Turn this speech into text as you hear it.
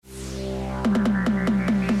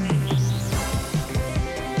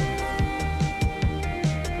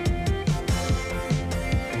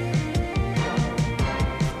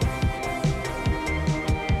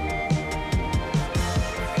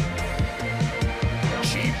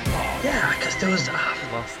was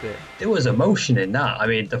Lost it. there was emotion in that. I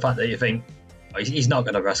mean, the fact that you think oh, he's not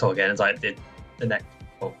going to wrestle again. It's like the next,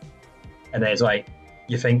 oh. And then it's like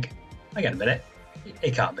you think, hang on a minute,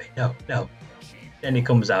 it can't be. No. Then he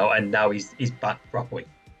comes out and now he's back properly.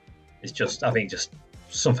 It's just, I think, just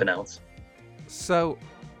something else. So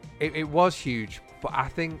it was huge, but I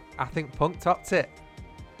think Punk topped it.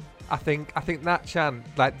 I think that chant,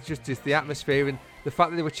 like just the atmosphere and the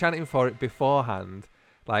fact that they were chanting for it beforehand,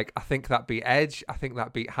 like I think that beat Edge. I think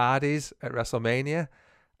that beat Hardy's at WrestleMania.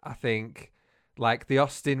 I think like the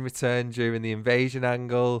Austin return during the Invasion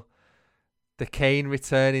angle, the Kane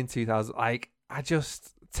return in 2000. Like I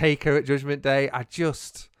just Taker at Judgment Day.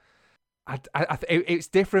 It's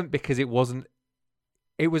different because it wasn't.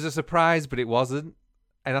 It was a surprise, but it wasn't.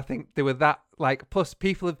 And I think there were that like plus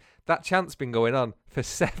people have that chant's been going on for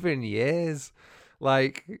 7 years.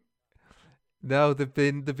 Like no, they've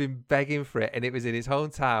been begging for it, and it was in his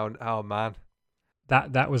hometown. Oh man,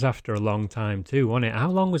 that was after a long time too, wasn't it?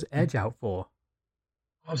 How long was Edge out for?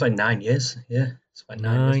 I was like 9 years. Yeah, it's like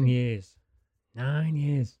 9 years. 9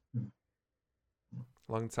 years.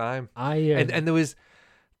 Long time. And there was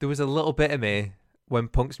a little bit of me when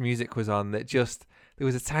Punk's music was on that just there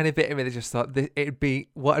was a tiny bit of me that just thought it'd be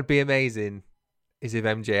amazing is if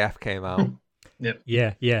MJF came out. Yep.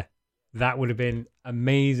 Yeah. That would have been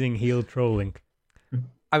amazing heel trolling.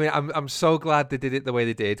 I mean, I'm so glad they did it the way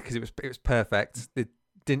they did because it was perfect. They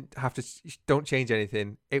didn't have to don't change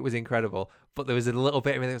anything. It was incredible. But there was a little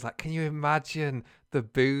bit of me that was like, can you imagine the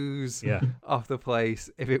booze off the place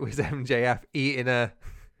if it was MJF eating a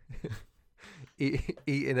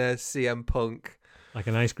CM Punk like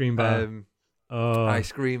an ice cream bar?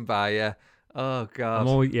 Ice cream bar, yeah. Oh god.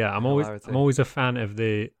 I'm always a fan of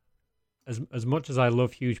the as much as I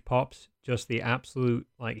love huge pops, just the absolute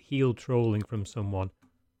like heel trolling from someone.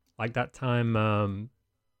 Like that time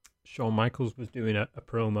Shawn Michaels was doing a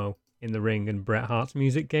promo in the ring and Bret Hart's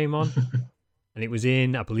music came on. And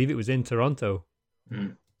I believe it was in Toronto.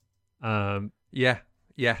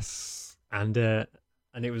 Yes. And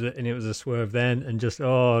it was a swerve then, and just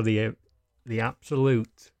the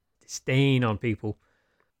absolute disdain on people.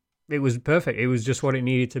 It was perfect. It was just what it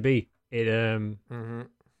needed to be. It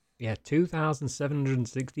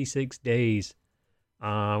 2,766 days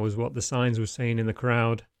was what the signs were saying in the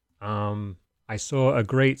crowd. I saw a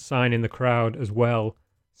great sign in the crowd as well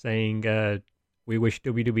saying, we wish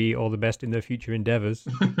WWE all the best in their future endeavors.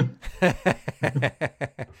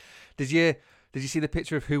 Did you see the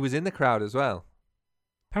picture of who was in the crowd as well?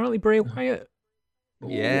 Apparently Bray Wyatt.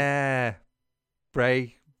 Yeah.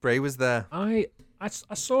 Bray was there. I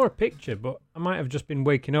saw a picture, but I might have just been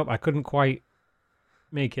waking up. I couldn't quite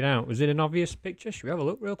make it out. Was it an obvious picture? Should we have a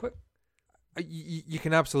look real quick? You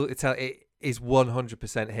can absolutely tell it is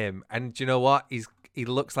 100% him. And do you know what? He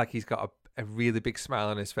looks like he's got a really big smile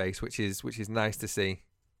on his face, which is nice to see.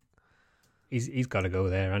 He's got to go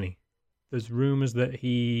there, hasn't he? There's rumors that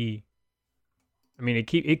he. I mean,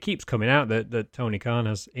 it keeps coming out that Tony Khan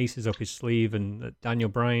has aces up his sleeve and that Daniel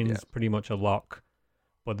Bryan's pretty much a lock.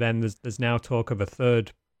 But then there's now talk of a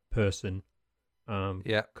third person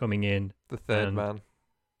coming in. The third man.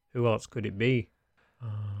 Who else could it be?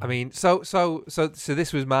 I mean, so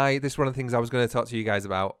this was one of the things I was going to talk to you guys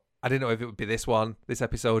about. I didn't know if it would be this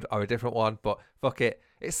episode, or a different one, but fuck it.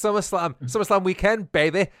 It's SummerSlam. SummerSlam weekend,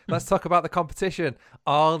 baby. Let's talk about the competition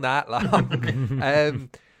all night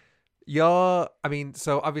long.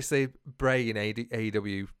 So obviously Bray in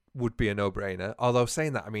AEW would be a no-brainer. Although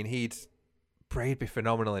saying that, I mean, Bray'd be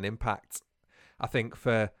phenomenal in Impact. I think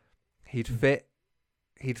he'd fit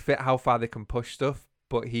how far they can push stuff,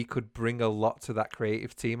 but he could bring a lot to that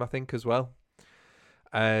creative team, I think, as well.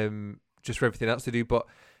 Just for everything else to do. But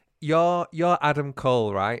you're Adam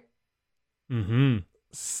Cole, right? Mm-hmm.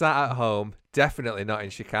 Sat at home, definitely not in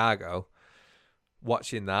Chicago,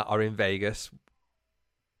 watching that, or in Vegas.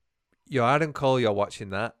 You're Adam Cole, you're watching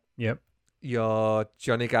that. Yep. You're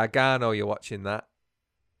Johnny Gargano, you're watching that.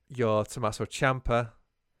 You're Tommaso Ciampa,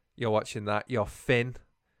 you're watching that. You're Finn,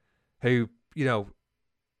 who,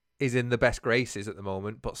 is in the best graces at the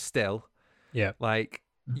moment, but still. Yeah. Like,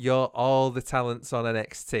 you're all the talents on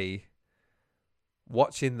NXT,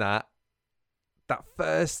 watching that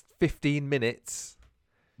first 15 minutes,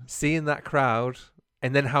 seeing that crowd,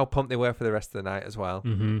 and then how pumped they were for the rest of the night as well.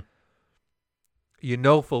 Mm-hmm. You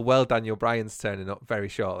know full well Daniel Bryan's turning up very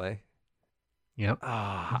shortly. Yep.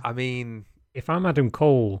 I mean, if I'm Adam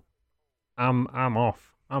Cole, I'm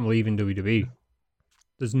off. I'm leaving WWE.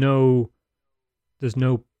 There's no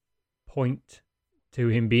point to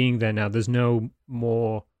him being there now. There's no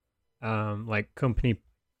more company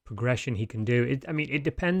progression he can do. It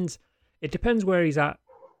depends. It depends where he's at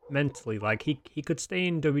mentally. Like he could stay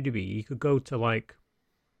in WWE. He could go to like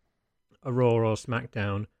a Raw or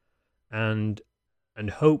SmackDown, and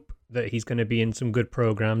hope that he's going to be in some good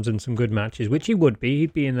programs and some good matches, which he would be.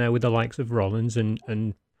 He'd be in there with the likes of Rollins, and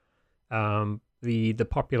the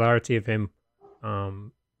popularity of him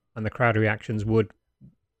and the crowd reactions would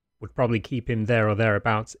probably keep him there or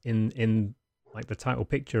thereabouts in like the title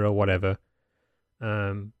picture or whatever.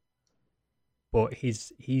 But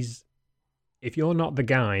he's if you're not the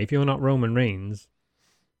guy, if you're not Roman Reigns,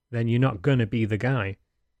 then you're not gonna be the guy.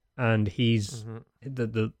 And he's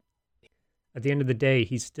the at the end of the day,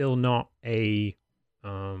 he's still not a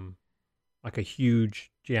like a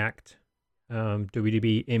huge jacked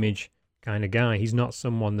WWE image kind of guy. He's not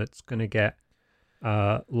someone that's gonna get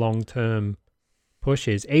long-term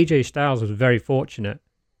pushes. AJ Styles was very fortunate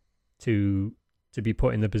to be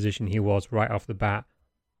put in the position he was right off the bat,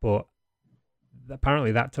 but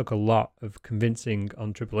apparently that took a lot of convincing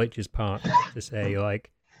on Triple H's part to say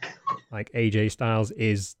like AJ Styles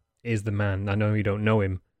is the man. I know you don't know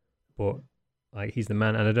him, but like he's the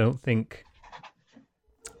man, and I don't think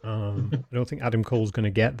Adam Cole's going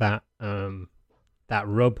to get that that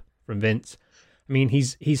rub from Vince. I mean,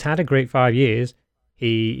 he's had a great 5 years.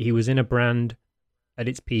 He was in a brand at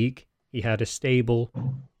its peak. He had a stable.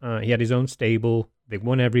 He had his own stable. They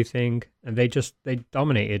won everything, and they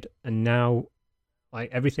dominated. And now, like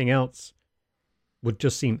everything else, would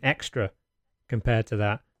just seem extra compared to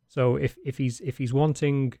that. So if he's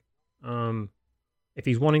wanting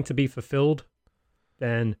to be fulfilled,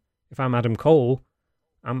 then if I'm Adam Cole,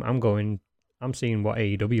 I'm seeing what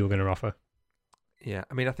AEW are going to offer. Yeah,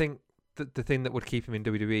 I mean, I think the thing that would keep him in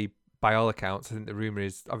WWE, by all accounts, I think the rumor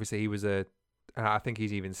is obviously he was I think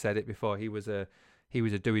he's even said it before. He was a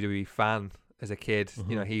WWE fan as a kid. Mm-hmm.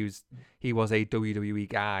 You know, he was a WWE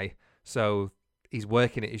guy. So he's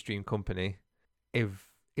working at his dream company. If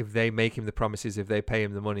they make him the promises, if they pay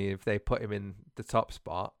him the money, if they put him in the top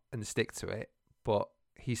spot and stick to it, but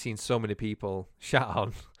he's seen so many people shat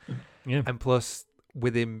on. Yeah. And plus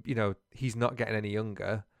with him, you know, he's not getting any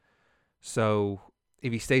younger. So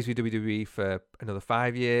if he stays with WWE for another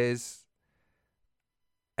 5 years,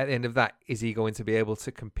 at the end of that, is he going to be able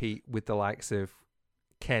to compete with the likes of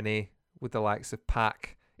Kenny, with the likes of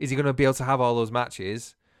Pac? Is he going to be able to have all those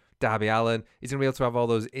matches? Darby Allin, is he going to be able to have all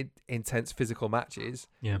those intense physical matches?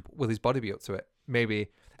 Yeah. Will his body be up to it? Maybe.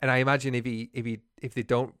 And I imagine if they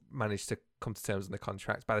don't manage to come to terms on the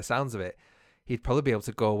contracts, by the sounds of it, he'd probably be able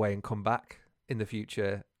to go away and come back in the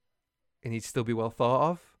future, and he'd still be well thought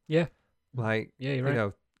of. Yeah. Like, yeah, you're right. You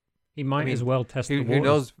know, he might as well test the waters. Who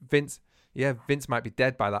knows? Vince might be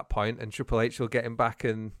dead by that point, and Triple H will get him back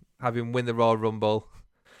and have him win the Royal Rumble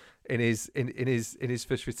in his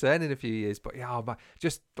first return in a few years. But yeah,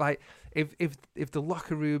 just like if the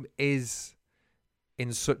locker room is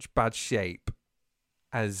in such bad shape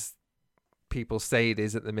as people say it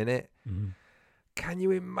is at the minute, can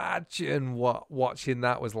you imagine what watching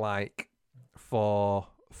that was like for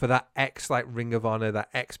that ex like Ring of Honor, that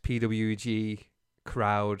ex PWG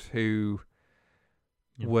crowd who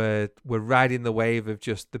were riding the wave of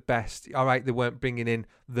just the best. All right, they weren't bringing in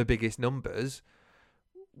the biggest numbers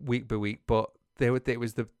week by week, but that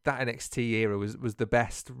NXT era was the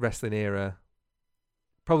best wrestling era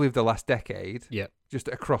probably of the last decade. Yeah, just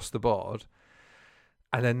across the board.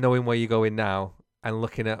 And then knowing where you're going now and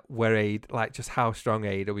looking at where just how strong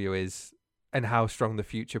AEW is and how strong the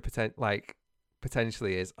future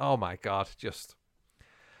potentially is. Oh my God, just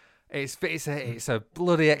it's a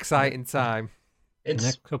bloody exciting time. The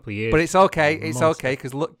next couple of years. But it's okay. It's okay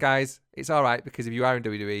because look, guys, it's all right because if you are in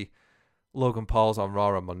WWE, Logan Paul's on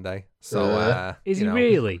Raw on Monday. So is he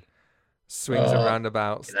really? Swings and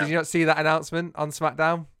roundabouts. Did you not see that announced on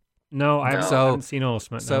SmackDown? No, I haven't seen all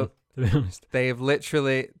SmackDown. So to be honest, they have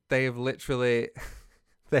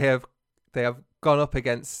gone up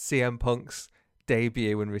against CM Punk's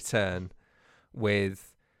debut and return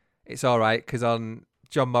with it's all right because on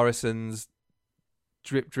John Morrison's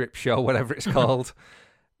drip show, whatever it's called,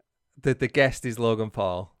 the guest is Logan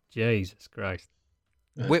Paul. Jesus Christ.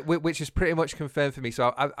 Which is pretty much confirmed for me.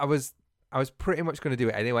 So I was pretty much going to do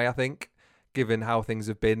it anyway, I think, given how things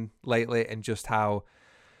have been lately and just how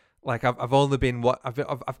like I've only been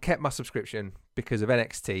I've kept my subscription because of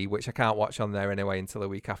NXT, which I can't watch on there anyway until a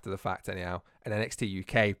week after the fact anyhow, and NXT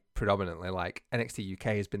UK predominantly. Like NXT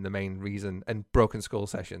UK has been the main reason, and Broken Skull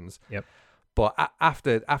sessions. Yep. But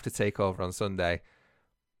after Takeover on Sunday,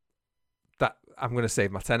 that I'm going to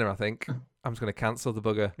save my tenner. I think I'm just going to cancel the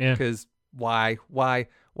bugger because why?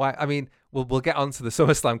 I mean, we'll get onto the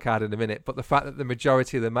SummerSlam card in a minute, but the fact that the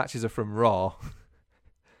majority of the matches are from Raw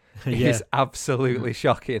is absolutely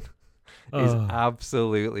shocking. is Oh.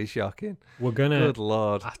 absolutely shocking. We're gonna. Good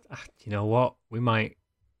lord. You know what? We might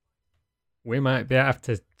have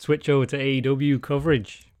to switch over to AEW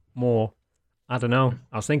coverage more. I don't know.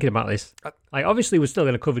 I was thinking about this. Like, obviously, we're still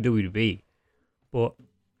going to cover WWE, but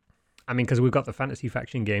I mean, because we've got the Fantasy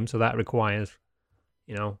Faction game, so that requires,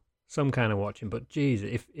 some kind of watching. But geez,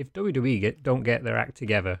 if WWE don't get their act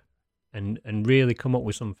together and really come up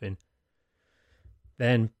with something,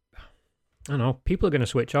 then I don't know. People are going to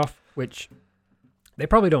switch off, which they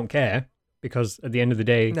probably don't care because at the end of the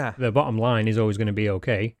day, the bottom line is always going to be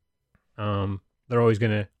okay. They're always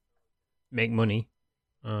going to make money.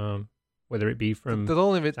 Whether it be from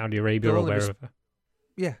Saudi Arabia or wherever.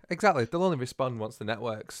 Yeah, exactly. They'll only respond once the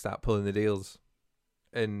networks start pulling the deals,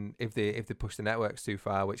 and if they push the networks too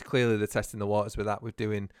far, which clearly they're testing the waters with that, with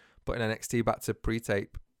putting NXT back to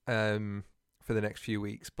pre-tape for the next few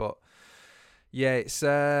weeks. But yeah, it's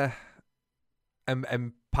and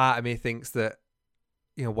part of me thinks that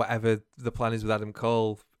whatever the plan is with Adam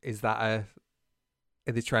Cole, is that are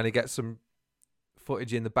they trying to get some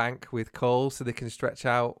footage in the bank with Cole so they can stretch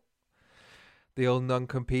out the old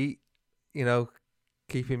non-compete,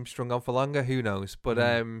 keep him strung on for longer. Who knows? But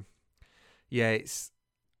yeah,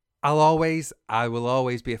 I will always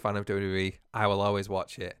be a fan of WWE. I will always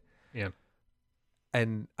watch it. Yeah.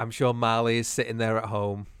 And I'm sure Marley is sitting there at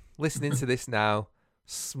home listening to this now,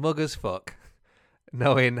 smug as fuck,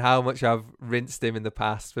 knowing how much I've rinsed him in the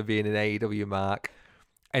past for being an AEW mark.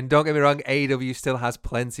 And don't get me wrong, AEW still has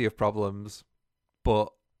plenty of problems, but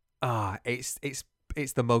it's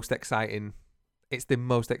the most exciting. It's the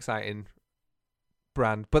most exciting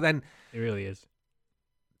brand. But then it really is.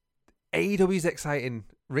 AEW's exciting.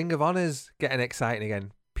 Ring of Honor's getting exciting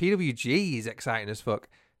again. PWG is exciting as fuck.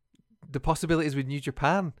 The possibilities with New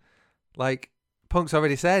Japan. Like, Punk's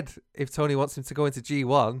already said, if Tony wants him to go into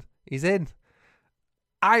G1, he's in.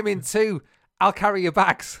 I'm in too. I'll carry your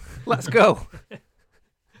bags. Let's go.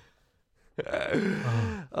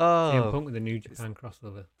 CM Punk with the New Japan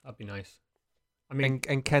crossover. That'd be nice. I mean,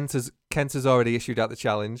 and Kenta's already issued out the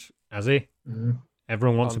challenge. Has he? Mm-hmm.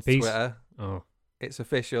 Everyone wants a piece. Twitter. Oh, it's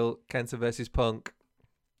official. Kenta versus Punk.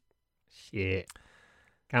 Shit!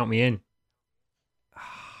 Count me in.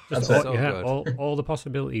 That's Just it. all the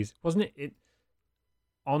possibilities, wasn't it? It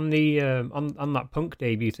on the on that Punk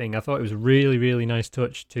debut thing. I thought it was a really, really nice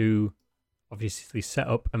touch to obviously set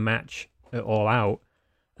up a match at All Out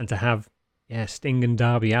and to have Sting and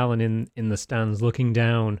Darby Allin in the stands looking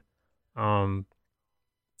down.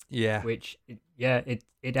 Which it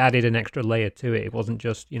added an extra layer to it. It wasn't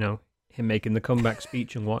just him making the comeback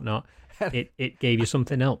speech and whatnot. It gave you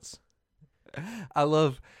something else. I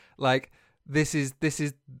love, like, this is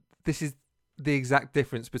the exact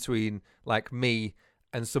difference between like me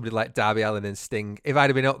and somebody like Darby Allin and Sting. If I'd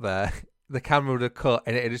have been up there, the camera would have cut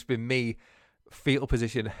and it had just been me fetal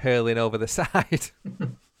position hurling over the side.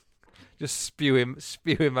 Just spewing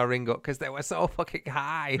my ring up because they were so fucking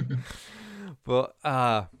high. But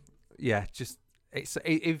just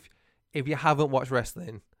if you haven't watched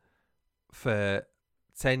wrestling for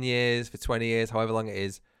 10 years, for 20 years, however long it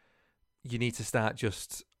is, you need to start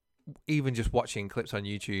just watching clips on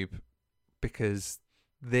YouTube, because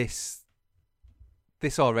this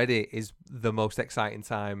already is the most exciting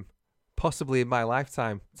time possibly in my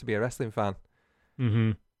lifetime to be a wrestling fan.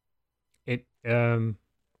 Mm-hmm.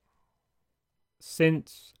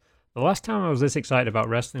 Since the last time I was this excited about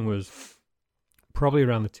wrestling was probably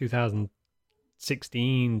around the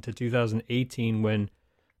 2016 to 2018 when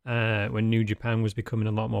New Japan was becoming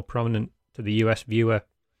a lot more prominent to the US viewer.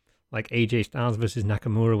 Like AJ Styles versus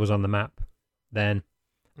Nakamura was on the map then,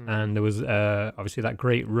 and there was obviously that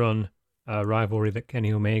great run rivalry that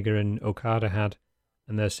Kenny Omega and Okada had,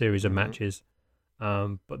 and their series of matches.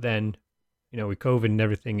 But then, with COVID and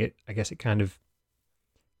everything, I guess it kind of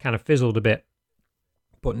fizzled a bit.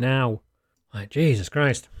 But now, like, Jesus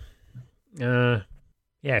Christ.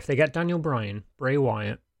 If they get Daniel Bryan, Bray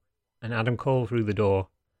Wyatt, and Adam Cole through the door,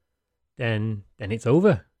 then it's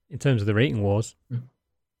over in terms of the rating wars.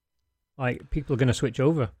 Like, people are going to switch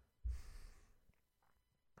over.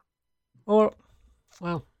 Or,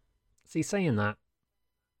 well, see, saying that,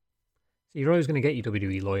 you're always going to get your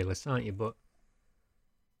WWE loyalists, aren't you? But,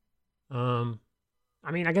 I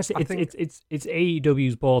mean, I guess it's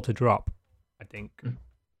AEW's ball to drop, I think.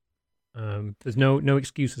 There's no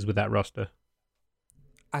excuses with that roster.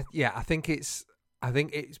 I think it's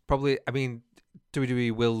probably. I mean,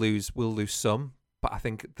 WWE will lose some, but I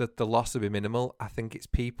think that the loss will be minimal. I think it's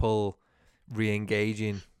people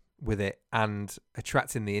re-engaging with it and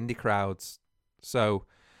attracting the indie crowds. So,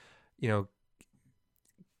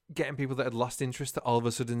 getting people that had lost interest to all of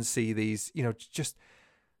a sudden see these, just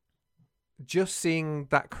just seeing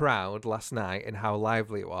that crowd last night and how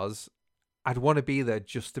lively it was, I'd want to be there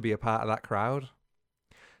just to be a part of that crowd.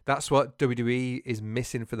 That's what WWE is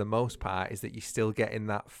missing for the most part, is that you're still getting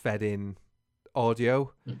that fed-in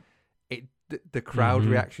audio. The crowd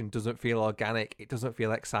reaction doesn't feel organic. It doesn't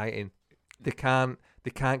feel exciting. They can't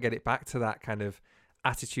get it back to that kind of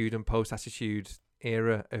attitude and post-attitude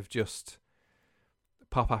era of just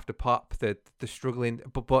pop after pop. They're struggling,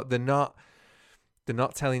 but they're not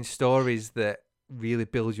telling stories that really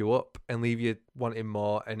build you up and leave you wanting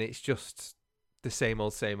more. And it's just the same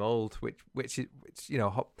old, which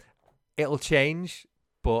it'll change.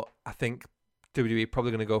 But I think WWE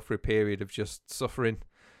probably going to go through a period of just suffering.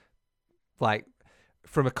 Like,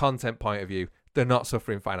 from a content point of view, they're not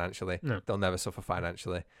suffering financially. No. They'll never suffer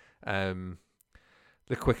financially.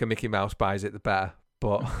 The quicker Mickey Mouse buys it, the better.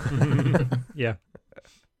 But yeah,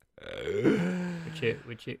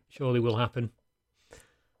 which it surely will happen.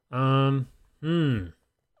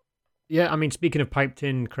 Yeah, I mean, speaking of piped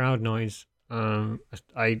in crowd noise,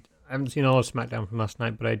 I haven't seen all of SmackDown from last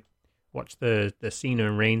night, but I watched the Cena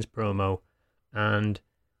and Reigns promo, and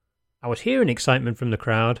I was hearing excitement from the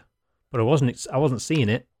crowd, but I wasn't seeing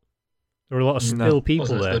it. There were a lot of still people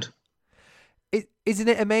there. Isn't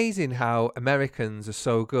it amazing how Americans are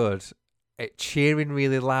so good at cheering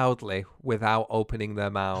really loudly without opening their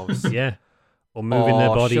mouths? Yeah. Or moving their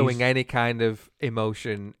bodies. Showing any kind of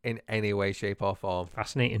emotion in any way, shape, or form.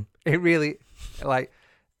 Fascinating. It really, like,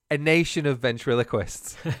 a nation of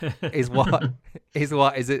ventriloquists is what is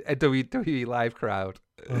a WWE live crowd.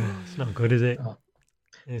 Oh, it's not good, is it? Oh.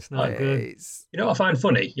 It's not good. You know what I find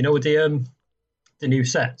funny? You know, with the new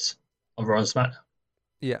sets of Raw and SmackDown?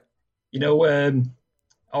 Yeah. You know,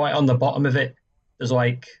 on the bottom of it, there's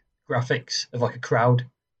like graphics of like a crowd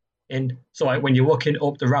in. So like when you're walking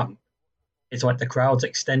up the ramp, it's like the crowd's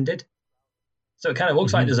extended. So it kind of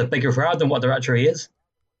looks like there's a bigger crowd than what there actually is.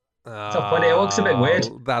 So funny, it looks a bit weird.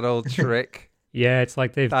 That old trick. Yeah, it's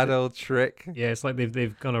like that old trick. Yeah, it's like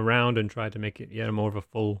they've gone around and tried to make it more of a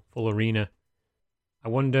full arena. I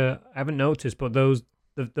wonder, I haven't noticed, but those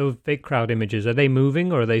fake crowd images, are they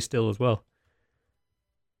moving or are they still as well?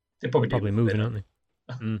 They're probably moving, aren't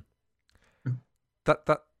they?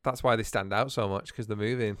 That's why they stand out so much, because they're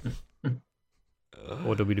moving.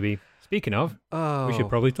 Or WWE. Speaking of, we should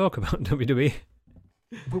probably talk about WWE.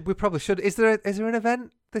 We probably should. Is there an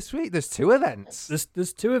event this week? There's two events.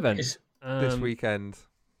 There's two events this weekend.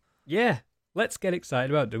 Yeah, let's get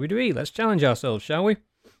excited about WWE. Let's challenge ourselves, shall we?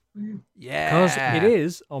 Yeah, because it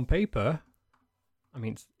is on paper. I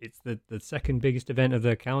mean, it's the second biggest event of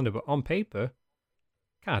their calendar, but on paper,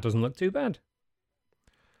 it doesn't look too bad.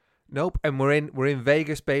 Nope, and we're in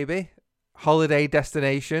Vegas, baby. Holiday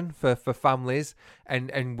destination for families,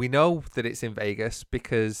 and we know that it's in Vegas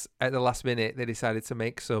because at the last minute they decided to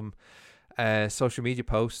make some social media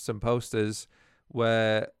posts and posters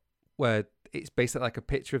where it's basically like a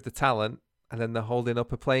picture of the talent, and then they're holding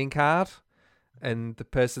up a playing card, and the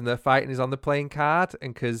person they're fighting is on the playing card,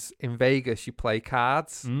 and because in Vegas you play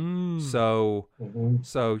cards, so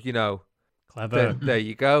you know, clever. There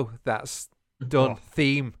you go. That's done.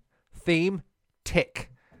 Theme tick.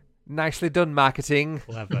 Nicely done, marketing.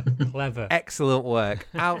 Clever. Excellent work.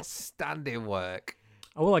 Outstanding work.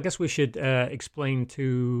 Oh, well, I guess we should explain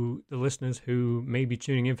to the listeners who may be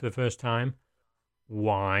tuning in for the first time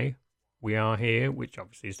why we are here, which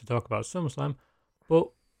obviously is to talk about SummerSlam, but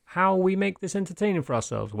how we make this entertaining for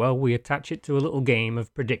ourselves. Well, we attach it to a little game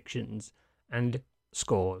of predictions and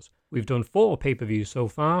scores. We've done 4 pay-per-views so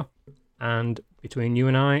far, and between you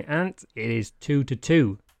and I, Ant, it is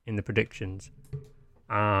 2-2 in the predictions.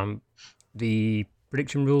 The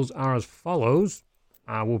prediction rules are as follows.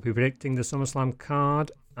 We'll be predicting the SummerSlam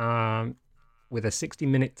card with a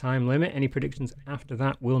 60-minute time limit. Any predictions after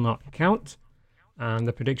that will not count. And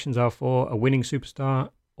the predictions are for a winning superstar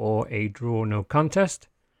or a draw no contest.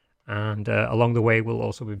 And along the way, we'll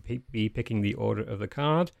also be picking the order of the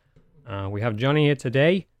card. We have Johnny here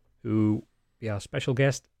today, who will be our special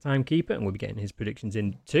guest timekeeper, and we'll be getting his predictions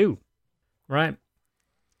in too. Right.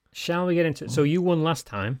 Shall we get into it? So you won last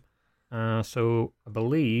time, so I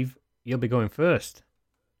believe you'll be going first.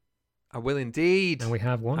 I will indeed. And we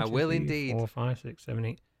have 1, 2, will 3, indeed. 4, 5, 6, 7,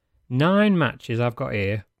 8, 9 matches I've got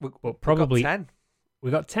here. But probably we got 10.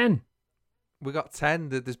 We got 10. We got 10.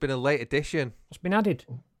 There's been a late addition. What's been added?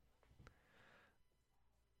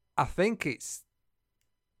 I think it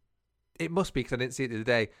must be, because I didn't see it the other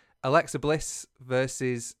day. Alexa Bliss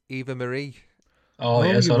versus Eva Marie. Oh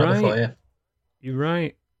yeah, so right. Before, yeah. You're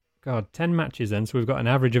right. God, 10 matches then, so we've got an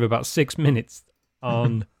average of about 6 minutes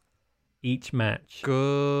on each match.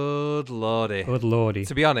 Good lordy. Good lordy.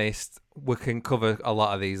 To be honest, we can cover a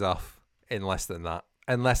lot of these off in less than that,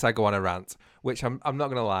 unless I go on a rant, which I'm not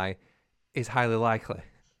going to lie, is highly likely.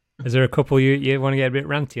 Is there a couple you want to get a bit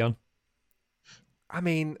ranty on? I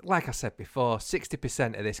mean, like I said before,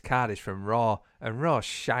 60% of this card is from Raw, and Raw's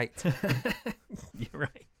shite. You're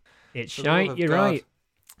right. It's For the love shite. of You're God. right.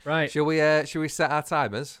 Right. Shall we set our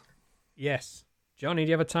timers? Yes. Johnny, do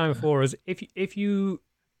you have a timer for us? If you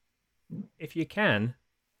can,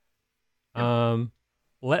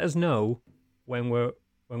 let us know when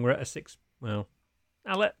we're at a 6. Well,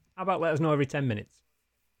 how about let us know every 10 minutes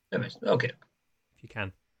Okay. if you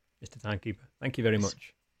can, Mr. Timekeeper. Thank you very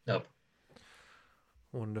much. No.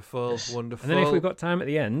 Wonderful, wonderful. And then if we've got time at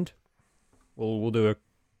the end, we'll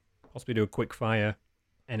possibly do a quick fire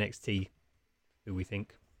NXT. Who we think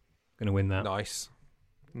is going to win that? Nice.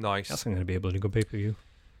 That's going to be a bloody good pay-per-view.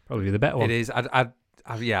 Probably the better one. It is.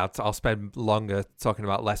 I'll spend longer talking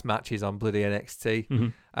about less matches on bloody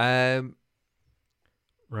NXT. Mm-hmm.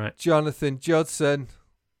 Right. Jonathan Judson,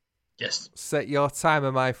 Yes. set your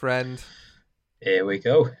timer, my friend. Here we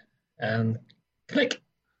go. And click.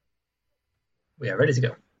 We are ready to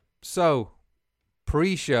go. So,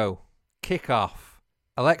 pre-show, kickoff,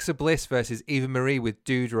 Alexa Bliss versus Eva Marie with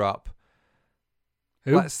Doudrop.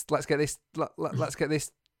 Who? Let's get this. Let's get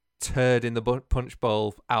this turd in the punch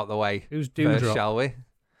bowl out the way. Who's first, Doudrop? shall we?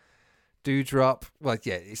 Doudrop. Well,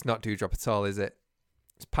 yeah, it's not Doudrop at all, is it?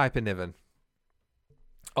 It's Piper Niven.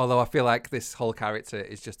 Although I feel like this whole character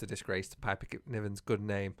is just a disgrace to Piper Niven's good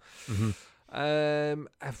name. Mm-hmm.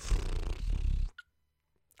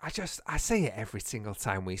 I say it every single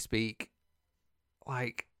time we speak.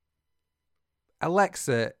 Like,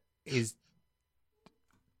 Alexa is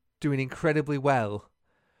doing incredibly well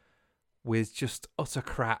with just utter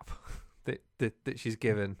crap that she's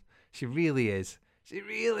given. She really is. She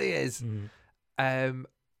really is. Mm.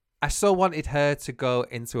 I so wanted her to go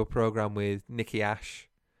into a program with Nikki Ash.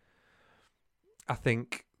 I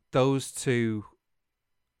think those two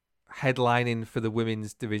headlining for the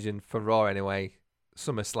women's division for Raw anyway,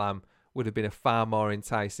 SummerSlam, would have been a far more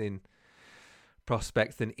enticing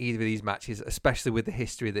prospect than either of these matches, especially with the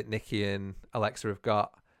history that Nikki and Alexa have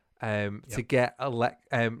got. To get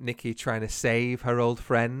Nikki trying to save her old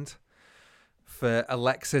friend, for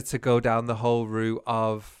Alexa to go down the whole route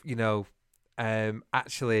of,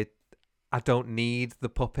 actually, I don't need the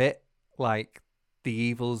puppet. Like, the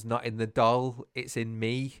evil's not in the doll, it's in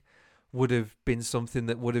me, would have been something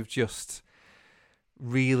that would have just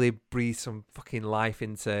really breathed some fucking life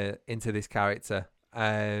into this character.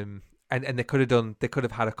 And they could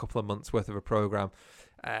have had a couple of months worth of a program.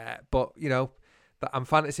 But I'm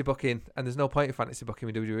fantasy booking, and there's no point in fantasy booking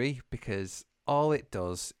with WWE because all it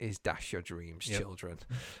does is dash your dreams, children.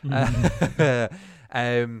 The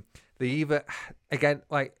Eva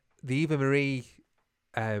Marie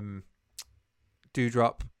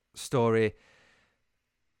Doudrop story,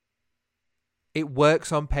 it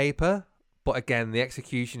works on paper, but again, the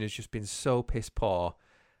execution has just been so piss poor.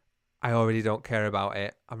 I already don't care about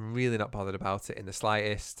it. I'm really not bothered about it in the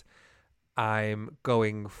slightest. I'm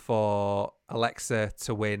going for Alexa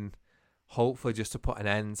to win, hopefully just to put an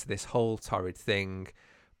end to this whole torrid thing.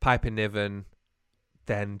 Piper Niven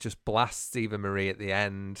then just blasts Eva Marie at the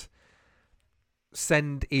end.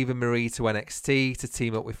 Send Eva Marie to NXT to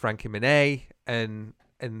team up with Frankie Monet and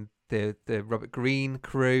the Robert Green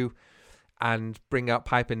crew, and bring out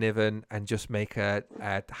Piper Niven and just make a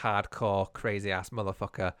hardcore crazy ass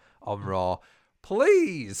motherfucker on Raw,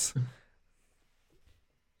 please.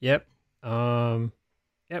 Yep.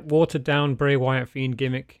 Watered down Bray Wyatt Fiend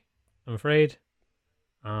gimmick, I'm afraid.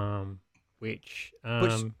 Which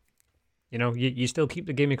you still keep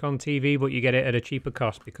the gimmick on TV, but you get it at a cheaper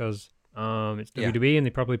cost because it's WWE and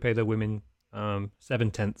they probably pay their women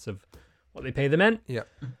 7/10 of what they pay the men. Yeah.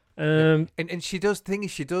 And she does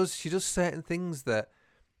things. She does certain things that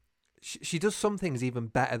she does some things even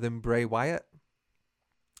better than Bray Wyatt.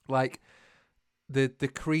 Like the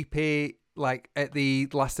creepy, like at the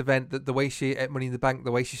last event, the way she at Money in the Bank,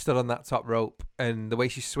 the way she stood on that top rope and the way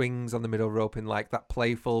she swings on the middle rope in like that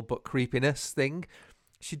playful but creepiness thing,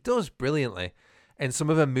 she does brilliantly. And some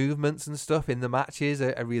of her movements and stuff in the matches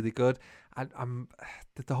are really good. I'm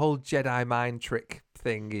the whole Jedi mind trick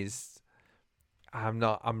thing is. I'm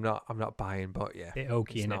not buying, but yeah, bit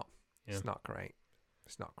hokey, it's innit? not. Yeah. It's not great.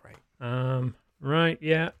 It's not great. Right,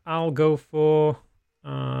 yeah, I'll go for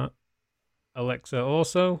Alexa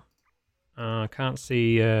also. Can't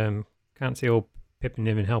see old Pip and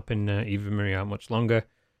Niven helping Eva Marie out much longer.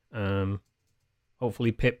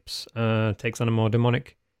 Hopefully Pips takes on a more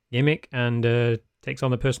demonic gimmick and takes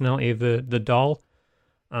on the personality of the doll,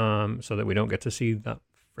 so that we don't get to see that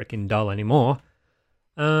freaking doll anymore.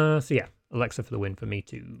 So yeah, Alexa for the win for me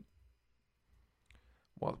too.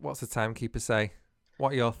 What's the timekeeper say?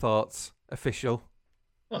 What are your thoughts? Official.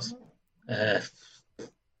 What's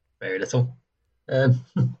very little. Um,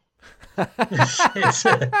 it's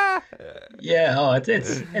yeah. Oh,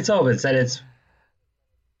 it's all been said. It's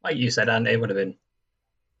like you said, and it would have been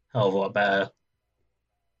a hell of a lot better.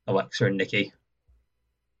 Alexa and Nikki.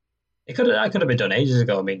 I could have been done ages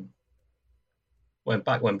ago. I mean, when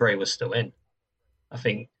Bray was still in, I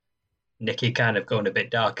think Nikki kind of going a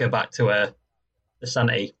bit darker back to the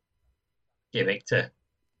sanity gimmick to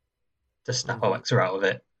snap Alexa out of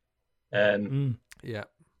it. Yeah,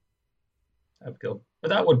 That'd be cool. But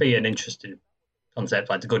that would be an interesting concept,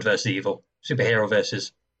 like the good versus evil, superhero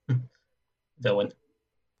versus villain.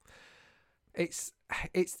 it's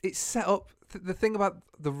set up. The thing about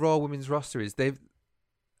the Raw Women's roster is and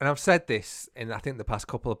I've said this in I think the past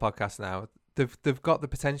couple of podcasts now. They've got the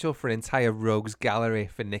potential for an entire rogues gallery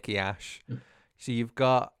for Nikki Ash. So you've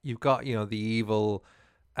got the evil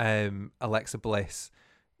Alexa Bliss,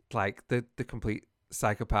 like the complete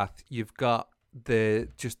psychopath. You've got the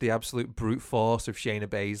absolute brute force of Shayna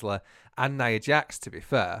Baszler and Nia Jax, to be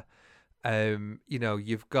fair.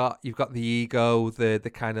 You've got the ego,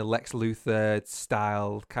 the kind of Lex Luthor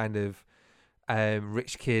style kind of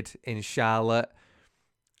rich kid in Charlotte.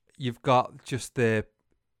 You've got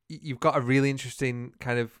a really interesting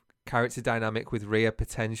kind of character dynamic with Rhea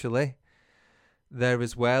potentially there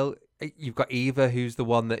as well. You've got Eva, who's the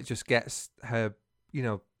one that just gets her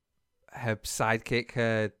sidekick,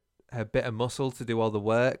 her bit of muscle to do all the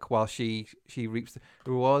work while she reaps the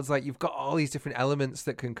rewards. Like, you've got all these different elements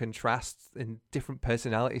that can contrast in different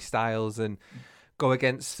personality styles and go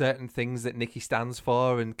against certain things that Nikki stands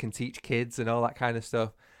for and can teach kids and all that kind of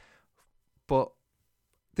stuff. But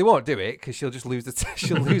they won't do it because she'll just lose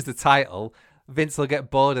the title. Vince will get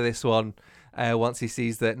bored of this one once he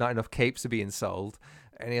sees that not enough capes are being sold,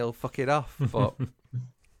 and he'll fuck it off. But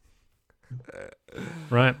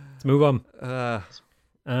right, let's move on.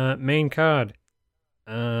 Main card.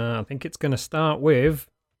 I think it's going to start with.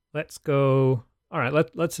 Let's go. All right,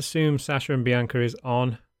 let's assume Sasha and Bianca is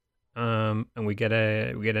on, and we get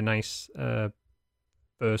a nice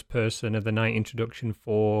first person of the night introduction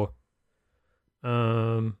for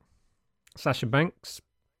Sasha Banks.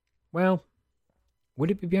 Well, would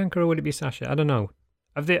it be Bianca or would it be Sasha? I don't know.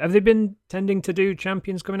 Have they been tending to do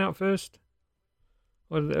champions coming out first,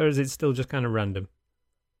 or is it still just kind of random?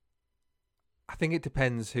 I think it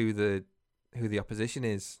depends who the opposition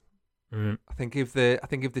is. Mm. I think if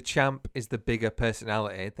the champ is the bigger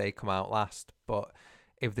personality, they come out last. But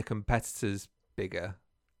if the competitor's bigger,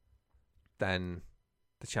 then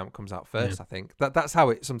the champ comes out first. Yeah. I think that's how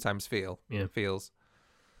it sometimes feels.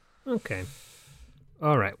 Okay.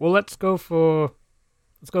 All right. Well, let's go for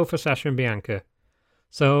Sasha and Bianca.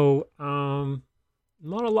 So,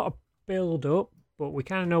 not a lot of build up, but we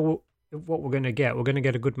kind of know what we're going to get. We're going to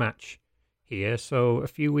get a good match here. So a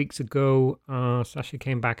few weeks ago, Sasha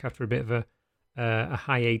came back after a bit of a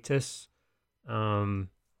hiatus, and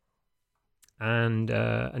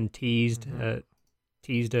teased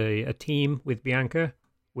a team with Bianca,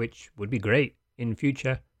 which would be great in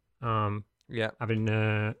future. Having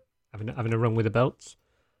a run with the belts.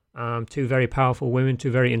 Two very powerful women,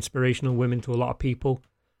 two very inspirational women to a lot of people.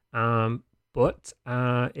 But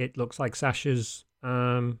it looks like Sasha's.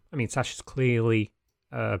 Sasha's clearly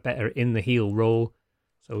better in the heel role.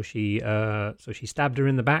 So she stabbed her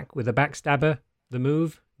in the back with a backstabber. The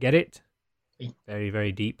move, get it? Very,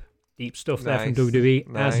 very deep stuff there from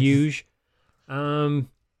WWE as usual. And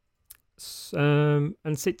it's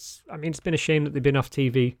been a shame that they've been off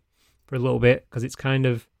TV for a little bit because it's kind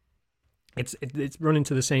of it's run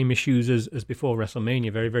into the same issues as before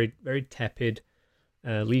WrestleMania. Very, very, very tepid.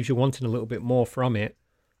 Leaves you wanting a little bit more from it.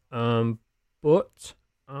 But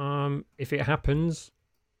if it happens,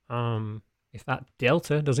 if that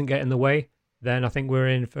Delta doesn't get in the way, then I think we're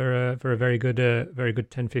in for a very good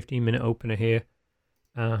 10-15 minute opener here.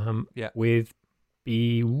 With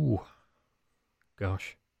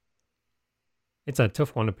gosh, it's a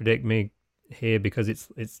tough one to predict me here because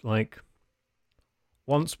it's like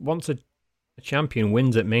once a champion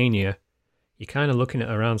wins at Mania, you're kind of looking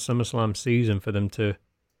at around SummerSlam season for them to,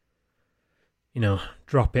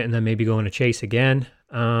 drop it and then maybe go on a chase again.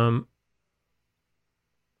 I'm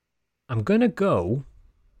gonna go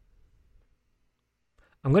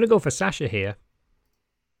for Sasha here.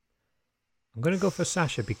 I'm gonna go for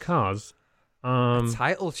Sasha because a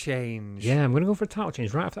title change. Yeah, I'm gonna go for a title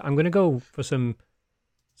change right after. I'm gonna go for some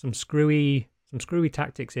screwy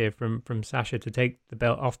tactics here from Sasha to take the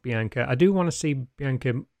belt off Bianca. I do want to see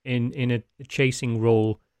Bianca in a chasing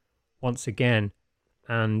role once again,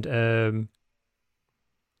 and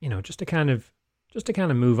just to kind of just to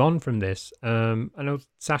kind of move on from this, I know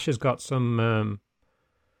Sasha's got some,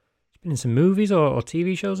 she's been in some movies or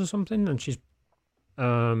TV shows or something, and she's,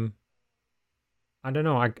 I don't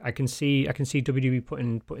know, I can see WWE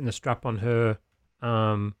putting the strap on her,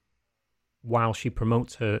 while she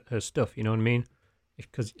promotes her stuff. You know what I mean?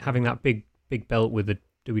 Because having that big belt with the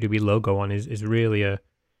WWE logo on is really a,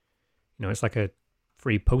 it's like a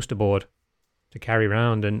free poster board to carry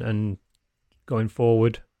around, and going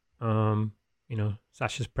forward,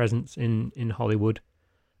 Sasha's presence in Hollywood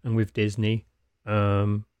and with Disney,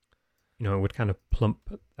 it would kind of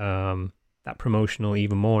plump that promotional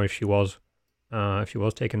even more if she was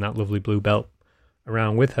taking that lovely blue belt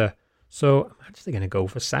around with her. So I'm actually going to go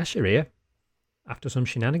for Sasha here after some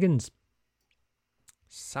shenanigans.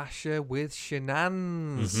 Sasha with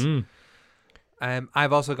shenanigans. Mm-hmm.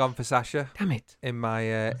 I've also gone for Sasha. Damn it! In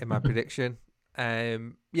my prediction.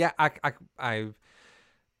 Yeah, I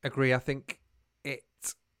agree. I think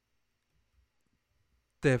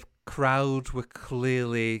the crowd were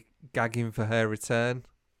clearly gagging for her return.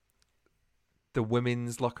 The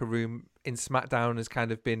women's locker room in SmackDown has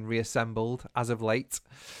kind of been reassembled as of late.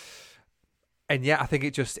 And yeah, I think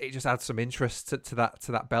it just adds some interest to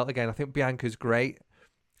that belt again. I think Bianca's great.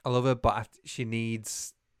 I love her, but she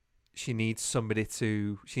needs somebody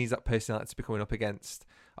she needs that personality to be coming up against.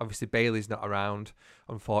 Obviously, Bayley's not around,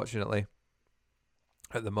 unfortunately,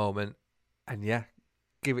 at the moment. And yeah,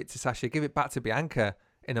 give it to Sasha. Give it back to Bianca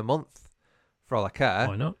in a month, for all I care.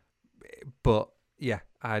 Why not? But yeah,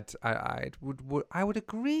 I would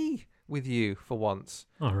agree with you for once.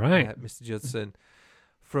 All right, Mr. Judson.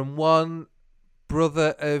 From one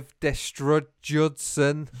brother of Destrud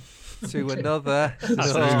Judson to another.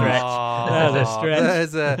 That's a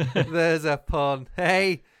stretch. There's a pun.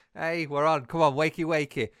 Hey, we're on. Come on,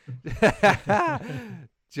 wakey.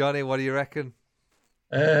 Johnny, what do you reckon?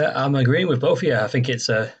 I'm agreeing with both of you. I think it's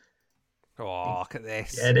a. Oh, look at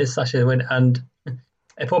this. Yeah, it is Sasha's win, and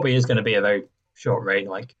it probably is going to be a very short reign,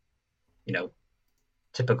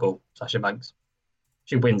 typical Sasha Banks.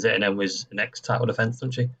 She wins it and then was the next title defense,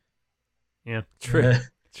 doesn't she? Yeah, true.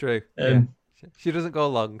 Yeah. She doesn't go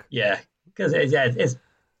long. Yeah, because it's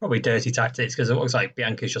probably dirty tactics, because it looks like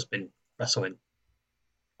Bianca's just been wrestling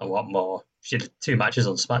a lot more. She did 2 matches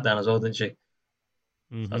on SmackDown as well, didn't she?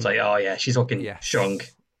 Mm-hmm. So I was like, oh yeah, she's looking strong.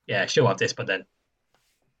 Yeah, she'll have this, but then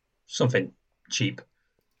something cheap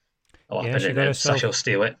will happen, and then Sasha will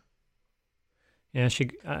steal it. Yeah,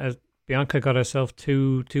 Bianca got herself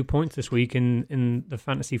two points this week in the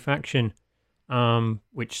fantasy faction.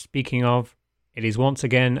 Which, speaking of, it is once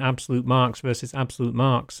again Absolute Marks versus Absolute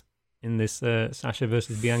Marks in this Sasha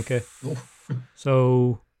versus Bianca.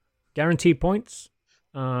 So, guaranteed points.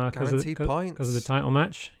 Because of the title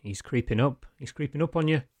match. He's creeping up. He's creeping up on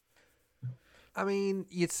you. I mean,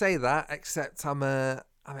 you'd say that, except I'm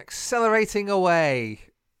accelerating away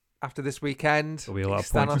after this weekend. There'll be a lot of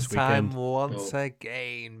points this weekend. Once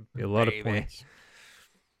again, be a lot of points.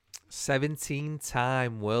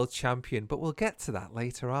 17-time world champion, but we'll get to that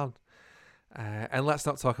later on. And let's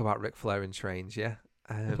not talk about Ric Flair and trains, yeah?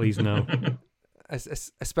 Please no.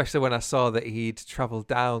 Especially when I saw that he'd travelled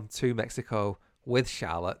down to Mexico with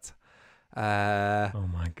Charlotte. Oh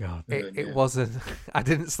my God. It wasn't... I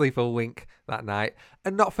didn't sleep a wink that night,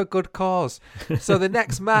 and not for good cause. So the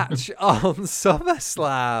next match on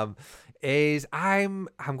SummerSlam is... I'm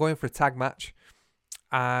going for a tag match.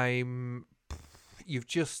 You've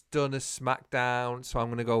just done a SmackDown, so I'm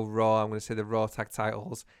going to go Raw. I'm going to say the Raw tag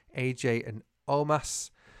titles. AJ and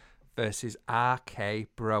Omos versus RK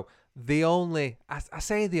Bro. I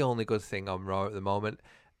say the only good thing on Raw at the moment,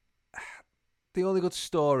 the only good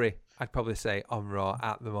story I'd probably say on Raw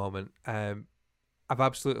at the moment. I've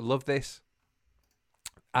absolutely loved this.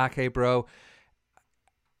 RK Bro.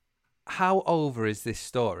 How over is this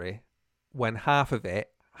story when half of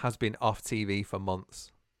it has been off TV for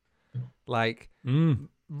months?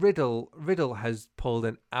 Riddle has pulled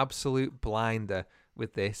an absolute blinder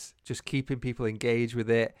with this, just keeping people engaged with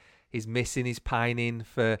it. He's missing, he's pining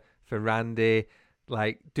for Randy,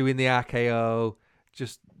 doing the RKO,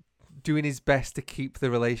 just doing his best to keep the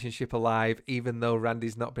relationship alive, even though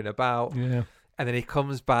Randy's not been about. Yeah. And then he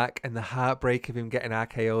comes back, and the heartbreak of him getting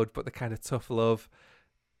RKO'd, but the kind of tough love.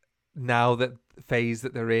 Now that phase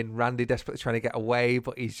that they're in, Randy desperately trying to get away,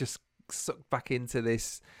 but he's just sucked back into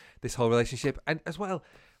this whole relationship. And as well,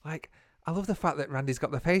 I love the fact that Randy's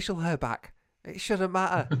got the facial hair back. It shouldn't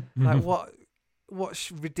matter.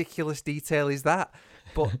 What ridiculous detail is that?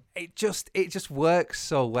 But it just works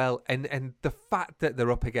so well. And the fact that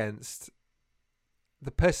they're up against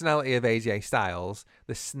the personality of AJ Styles,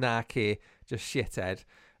 the snarky, just shithead,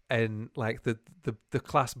 and like the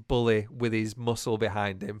class bully with his muscle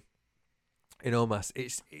behind him in Omos.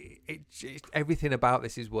 It's everything about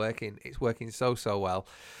this is working. It's working so well.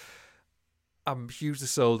 I'm hugely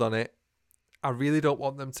sold on it. I really don't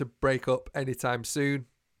want them to break up anytime soon.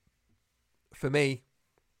 For me,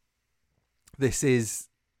 this is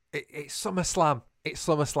it's SummerSlam. It's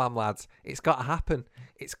SummerSlam, lads. It's got to happen.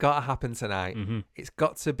 It's got to happen tonight. Mm-hmm. It's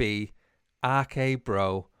got to be RK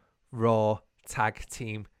Bro Raw Tag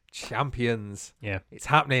Team Champions. Yeah. It's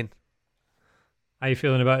happening. How you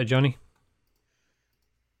feeling about it, Johnny?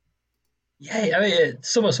 Yeah, I mean,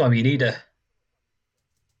 SummerSlam, you need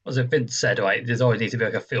as Vince said, right, there's always needs to be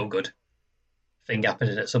like a feel-good thing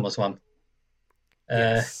happening at SummerSlam.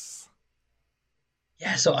 Yes.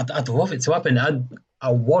 Yeah, so I'd love it to happen.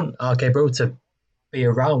 I want RK Bro to be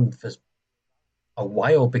around for a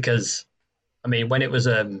while because, I mean, when it was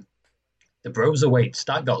the Broserweights,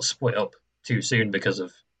 that got split up too soon because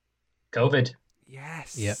of COVID.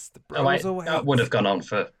 Yes. Yep. The That would have gone on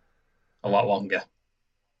for a lot longer.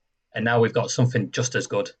 And now we've got something just as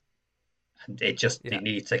good. And they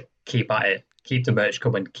need to keep at it, keep the merch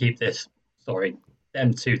coming, keep this story.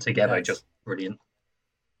 Them two together, just brilliant.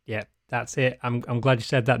 Yeah, that's it. I'm glad you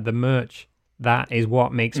said that. The merch, that is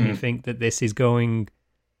what makes me think that this is going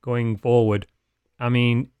forward. I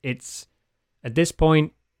mean, it's at this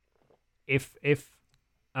point, if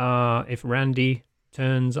Randy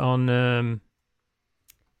turns on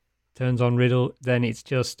Riddle, then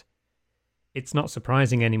it's not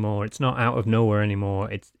surprising anymore. It's not out of nowhere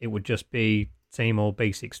anymore. It would just be same old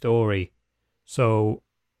basic story. So,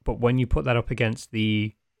 but when you put that up against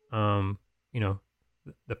the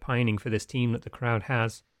the pining for this team that the crowd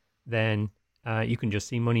has, then you can just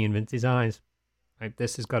see money in Vince's eyes. Like,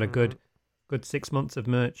 this has got a good 6 months of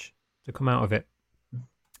merch to come out of it.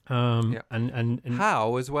 And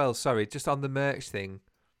how as well? Sorry, just on the merch thing.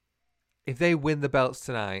 If they win the belts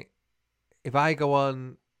tonight, if I go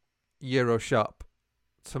on Euroshop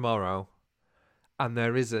tomorrow and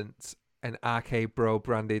there isn't an RK Bro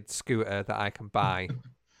branded scooter that I can buy,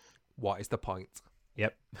 what is the point?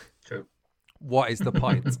 Yep. True. What is the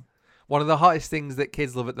point? One of the hottest things that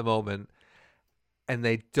kids love at the moment, and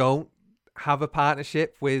they don't have a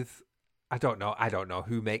partnership with, I don't know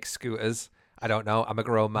who makes scooters. I don't know. I'm a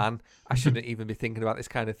grown man. I shouldn't even be thinking about this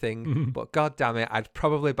kind of thing. But God damn it, I'd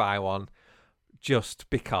probably buy one just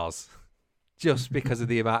because of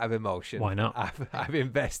the amount of emotion. Why not? I've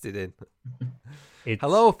invested in.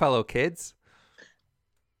 Hello, fellow kids.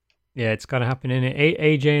 Yeah, it's got to happen in it.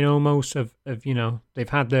 AJ and Omos have they've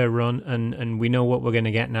had their run, and we know what we're going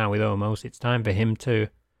to get now with Omos. It's time for him to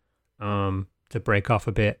break off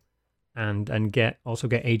a bit, and get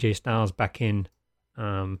AJ Styles back in,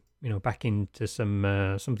 back into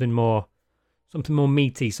something more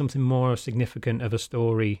meaty, something more significant of a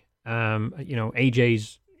story.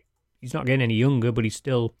 AJ's he's not getting any younger, but I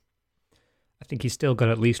think he's still got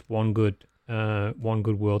at least one good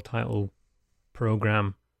world title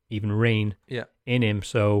program, even reign in him.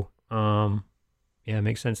 So, it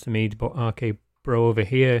makes sense to me to put RK Bro over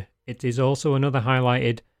here. It is also another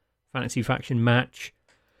highlighted Fantasy Faction match.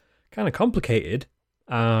 Kind of complicated,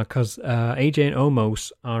 because AJ and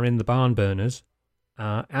Omos are in the barn burners,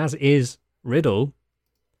 as is Riddle.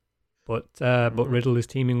 But Riddle is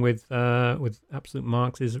teaming with Absolute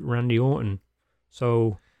Marks' Randy Orton.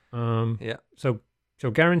 So so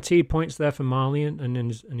guaranteed points there for Marley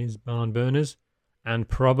and his barn burners, and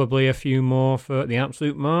probably a few more for the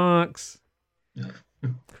Absolute Marks.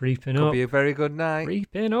 Creeping up. Could be a very good night.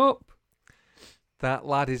 Creeping up. That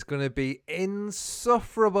lad is going to be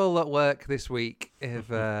insufferable at work this week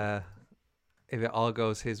if it all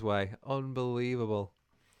goes his way. Unbelievable.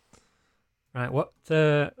 Right, what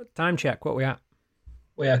time check? What we at?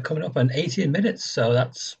 We are coming up on 18 minutes, so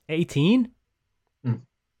that's 18.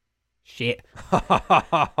 Shit.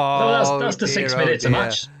 No, that's the 6 minutes a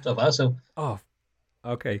match so far. So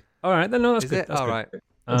okay. All right, then. No, that's is good. it? That's all good. right.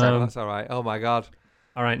 That's all right. Oh my god.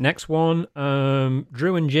 All right, next one.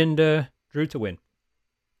 Drew and Jinder. Drew to win.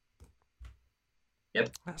 Yep.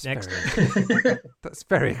 That's next. That's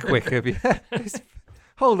very quick of you.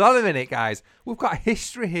 Hold on a minute, guys. We've got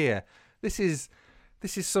history here. This is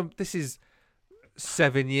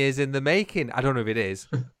 7 years in the making. I don't know if it is,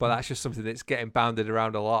 but that's just something that's getting bounded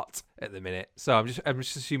around a lot at the minute. So I'm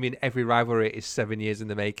just assuming every rivalry is 7 years in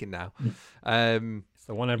the making now. It's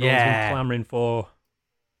the one everyone's been clamoring for.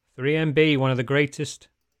 3MB, one of the greatest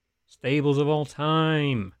stables of all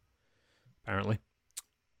time, apparently.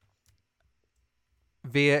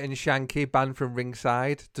 Via and Shanky banned from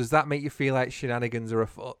ringside. Does that make you feel like shenanigans are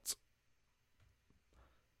afoot?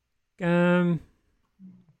 No,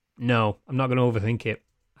 I'm not going to overthink it.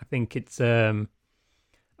 think it's I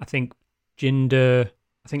think Jinder.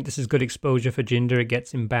 I think this is good exposure for Jinder. It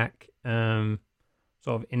gets him back sort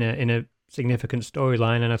of in a significant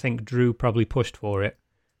storyline, and I think Drew probably pushed for it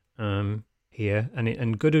here,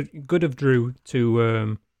 and good of Drew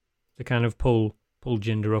to kind of pull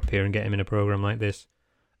Jinder up here and get him in a program like this,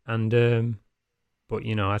 and but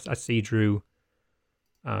you know I see Drew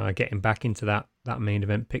getting back into that main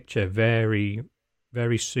event picture very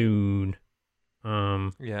very soon.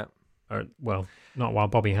 Yeah. Or, well, not while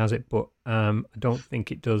Bobby has it, but I don't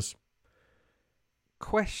think it does.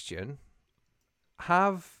 Question: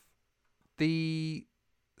 have the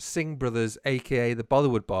Singh brothers, aka the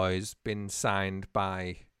Bollywood Boys, been signed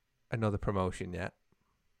by another promotion yet?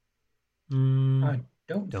 I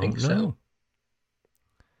don't think know. so.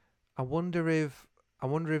 I wonder if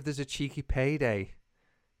there's a cheeky payday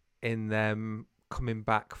in them coming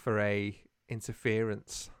back for a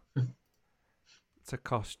interference to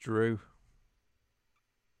cost Drew.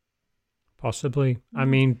 Possibly. I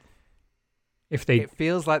mean, if they, it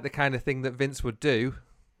feels like the kind of thing that Vince would do.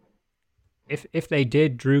 If they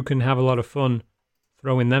did, Drew can have a lot of fun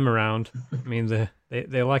throwing them around. I mean,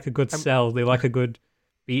 they like a good sell. They like a good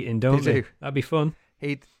beating, don't they? do. That'd be fun.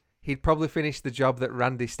 He'd probably finish the job that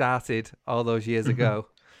Randy started all those years ago.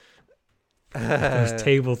 Those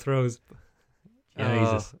table throws.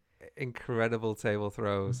 Jesus. Incredible table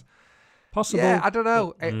throws. Possible. Yeah, I don't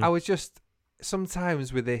know. I was just,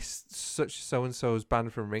 sometimes with this, such so-and-so's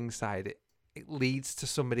banned from ringside, it leads to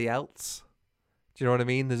somebody else. Do you know what I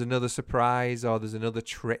mean? There's another surprise or there's another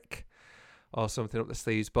trick or something up the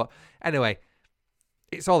sleeves. But anyway,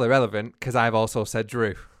 it's all irrelevant because I've also said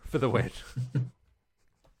Drew for the win.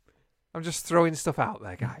 I'm just throwing stuff out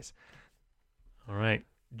there, guys. All right.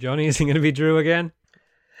 Johnny, is it going to be Drew again?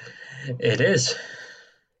 It is.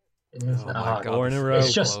 It is. Oh my God, four in a row.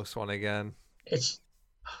 It's just close one again. It's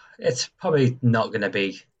probably not going to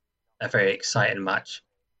be a very exciting match.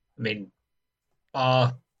 I mean,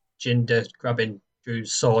 Jinder grabbing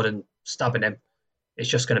Drew's sword and stabbing him. It's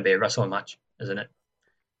just going to be a wrestling match, isn't it?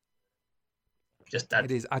 Just that.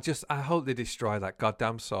 It is. I hope they destroy that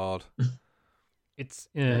goddamn sword. It's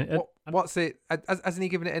What's it? Hasn't he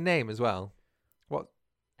given it a name as well? What?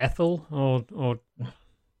 Ethel or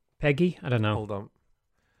Peggy? I don't know. Hold on.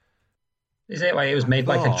 Is it like it was made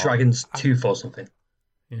like a dragon's tooth or something?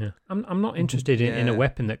 Yeah, I'm not interested in a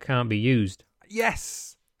weapon that can't be used.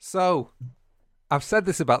 Yes. So, I've said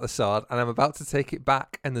this about the sword, and I'm about to take it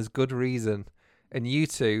back, and there's good reason. And you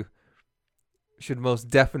two should most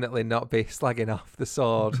definitely not be slagging off the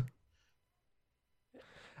sword.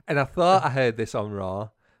 And I thought I heard this on Raw,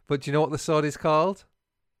 but do you know what the sword is called?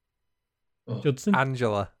 Judson?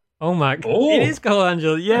 Angela. Oh my! Oh. It is called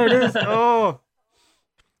Angela. Yeah, it is. Oh.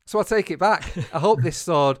 So I take it back. I hope this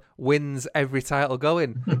sword wins every title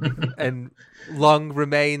going, and long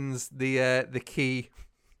remains the key.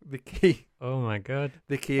 Oh my God!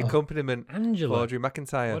 The key accompaniment. Angela. For Drew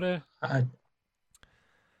McIntyre. What a.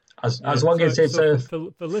 As long as it's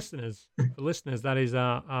for listeners, that is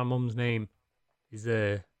our mum's name. Is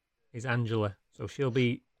Angela. So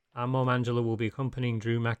our mum Angela will be accompanying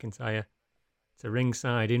Drew McIntyre to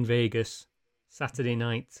ringside in Vegas Saturday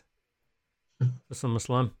night for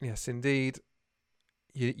SummerSlam. Yes, indeed.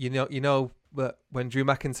 You know that when Drew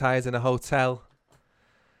McIntyre's in a hotel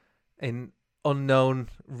in unknown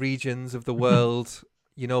regions of the world,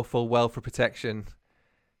 you know full well for protection,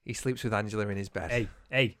 he sleeps with Angela in his bed.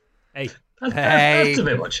 Hey. That's a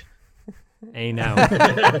bit much. Hey now,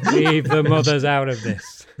 leave the mothers out of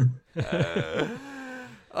this.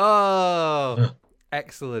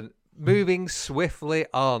 Excellent. Moving swiftly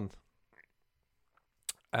on.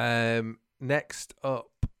 Next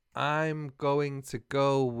up, I'm going to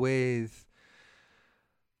go with...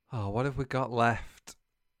 what have we got left?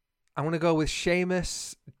 I'm going to go with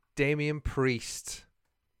Sheamus, Damian Priest.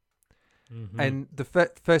 Mm-hmm. And the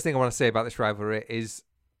first thing I want to say about this rivalry is,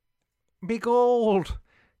 me gold!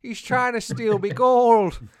 He's trying to steal me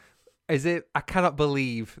gold! I cannot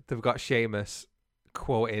believe they've got Sheamus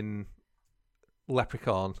quoting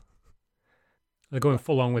Leprechaun. They're going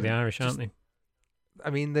full on with the Irish, aren't they? I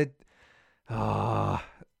mean,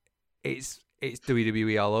 it's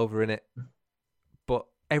WWE all over, innit? But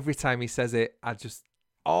every time he says it,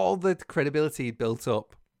 all the credibility he built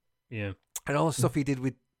up, yeah, and all the stuff he did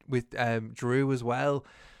with Drew as well.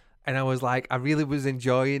 And I was like, I really was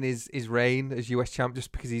enjoying his reign as US champ,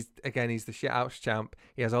 just because he's the shithouse champ.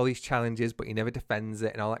 He has all these challenges, but he never defends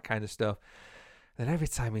it and all that kind of stuff. Then every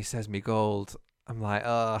time he says me gold, I'm like,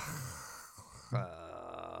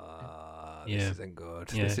 this isn't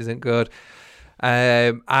good. Yeah. This isn't good.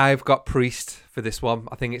 I've got Priest for this one.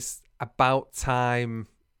 I think it's about time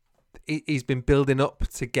he's been building up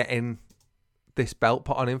to getting this belt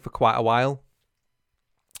put on him for quite a while.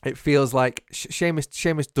 It feels like Sheamus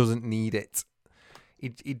doesn't need it.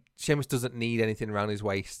 Sheamus doesn't need anything around his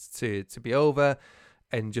waist to be over,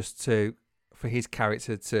 and just for his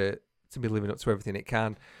character to be living up to everything it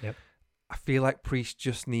can. Yep. I feel like Priest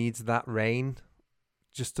just needs that reign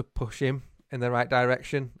just to push him in the right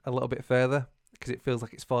direction a little bit further, because it feels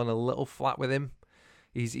like it's fallen a little flat with him.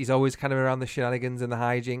 He's always kind of around the shenanigans and the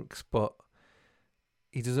hijinks, but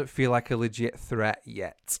he doesn't feel like a legit threat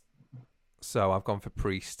yet. So I've gone for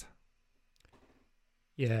Priest.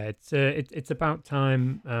 Yeah, it's about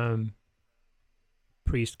time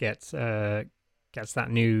Priest gets another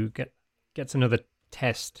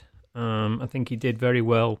test. I think he did very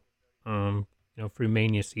well, through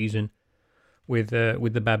Mania season with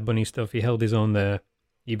the Bad Bunny stuff. He held his own there,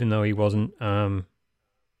 even though he wasn't,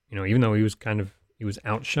 even though he was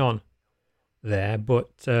outshone there, but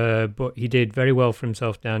he did very well for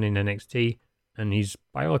himself down in NXT, and he's,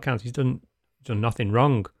 by all accounts, he's done nothing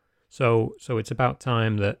wrong. So it's about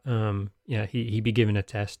time that he be given a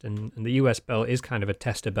test, and the US belt is kind of a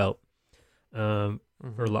tester belt for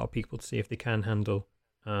a lot of people to see if they can handle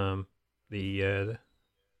the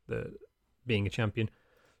being a champion.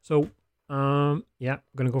 So I'm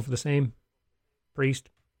gonna go for the same. Priest.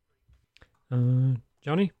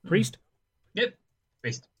 Johnny, Priest. Yep,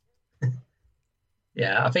 Priest.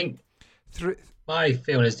 Yeah, I think my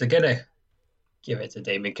feeling is they're gonna give it to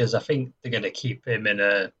Damien, because I think they're gonna keep him in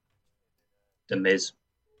the Miz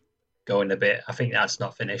going a bit. I think that's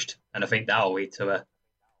not finished, and I think that'll lead to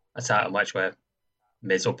a title match where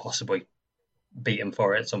Miz will possibly beat him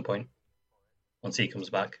for it at some point once he comes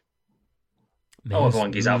back. However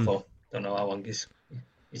long he's out for. Don't know how long he's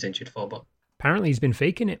injured for, but apparently he's been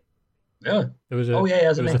faking it. Yeah. There was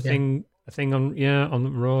a thing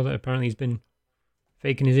on Raw that apparently he's been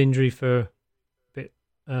faking his injury for a bit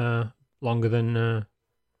longer than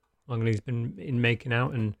he's been in making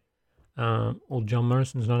out, and old John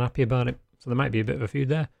Morrison's not happy about it. So there might be a bit of a feud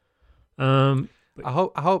there. I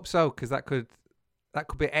hope so, because that could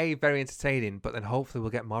be very entertaining, but then hopefully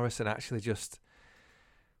we'll get Morrison actually just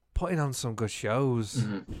putting on some good shows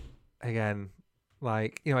again.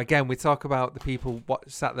 Like, again, we talk about the people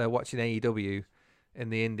sat there watching AEW in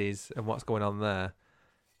the Indies and what's going on there.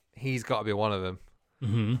 He's got to be one of them.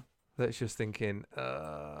 Mm-hmm. That's just thinking,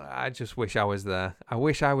 I just wish I was there. I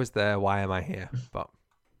wish I was there. Why am I here? But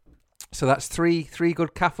so that's three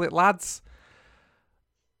good Catholic lads.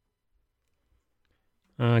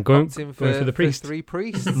 Going for the priest. Three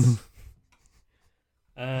priests.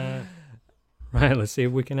 Right. Let's see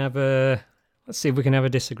if we can have a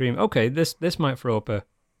disagreement. Okay, this might throw up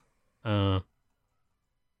a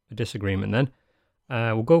disagreement then.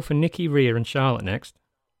 We'll go for Nikki, Rhea, and Charlotte next.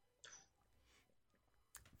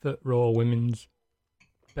 The Raw Women's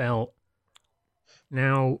belt.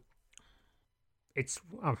 Now, it's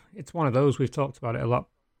one of those, we've talked about it a lot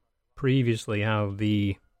previously, how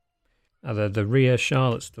the Rhea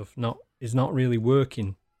Charlotte stuff is not really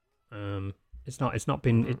working. It's not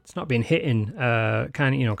been hitting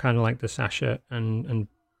kind of like the Sasha and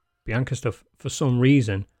Bianca stuff for some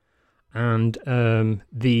reason, and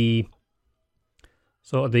the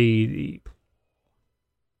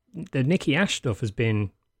Nikki Ash stuff has been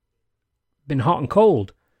hot and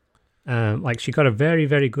cold. Like, she got a very,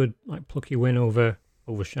 very good, like, plucky win over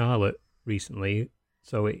Charlotte recently,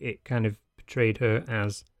 so it kind of portrayed her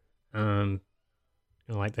as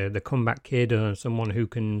like the comeback kid, or someone who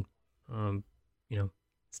can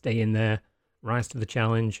stay in there, rise to the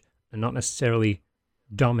challenge, and not necessarily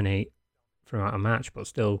dominate throughout a match, but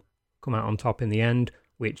still come out on top in the end,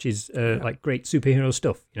 which is like great superhero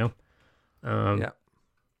stuff,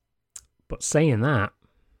 But saying that,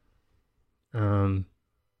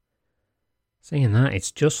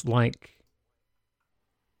 it's just like,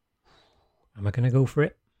 am I going to go for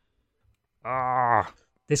it?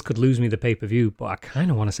 This could lose me the pay-per-view, but I kind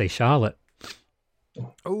of want to say Charlotte.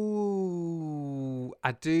 Oh,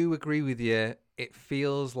 I do agree with you. It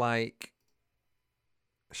feels like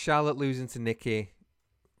Charlotte losing to Nikki,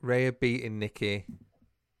 Rhea beating Nikki,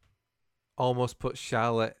 almost puts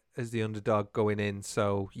Charlotte as the underdog going in.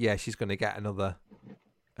 So yeah, she's going to get another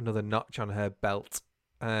notch on her belt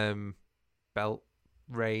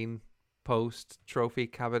reign, post trophy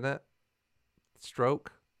cabinet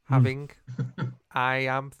stroke having.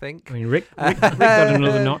 I think. I mean, Rick got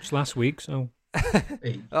another notch last week, so.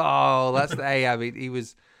 Oh, that's the I mean,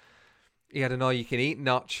 he had an all-you-can-eat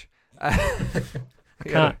notch. I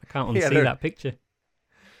can't unsee that picture.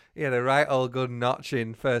 He had a right old good notch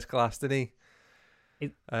in first class, didn't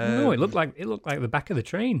he? No, it looked like the back of the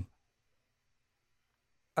train.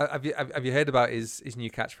 Have you heard about his new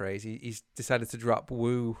catchphrase? He's decided to drop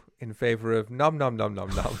woo in favor of nom nom nom nom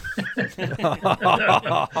nom.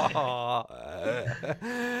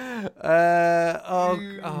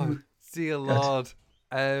 Oh dear Lord.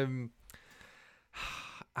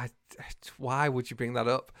 Why would you bring that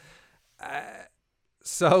up?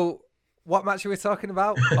 So what match are we talking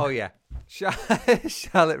about? Oh yeah,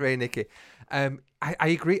 Charlotte Ray Nikki. I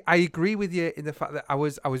agree with you in the fact that I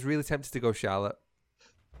was really tempted to go Charlotte.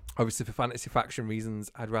 Obviously, for fantasy faction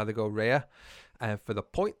reasons, I'd rather go Rhea for the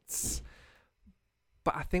points.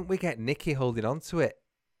 But I think we get Nikki holding on to it.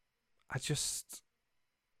 I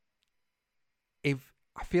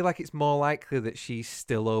feel like it's more likely that she's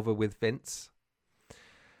still over with Vince.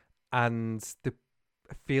 And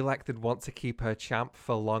I feel like they'd want to keep her champ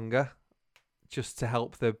for longer, just to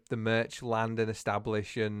help the merch land and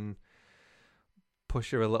establish and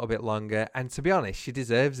push her a little bit longer. And to be honest, she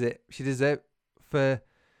deserves it.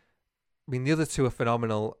 I mean, the other two are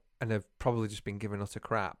phenomenal and have probably just been given utter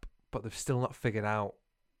crap, but they've still not figured out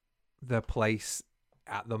their place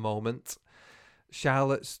at the moment.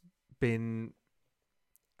 Charlotte's been...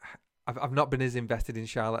 I've not been as invested in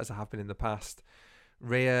Charlotte as I have been in the past.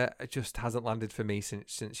 Rhea just hasn't landed for me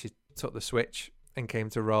since she took the switch and came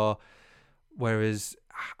to Raw, whereas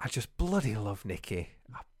I just bloody love Nikki.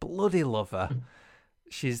 I bloody love her.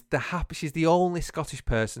 She's the only Scottish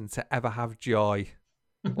person to ever have joy.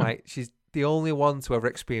 Like, she's the only one to ever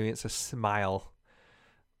experience a smile.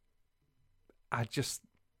 I just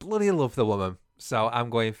bloody love the woman. So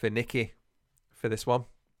I'm going for Nikki for this one.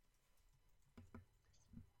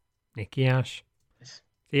 Nikki Ash.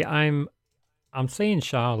 See, I'm saying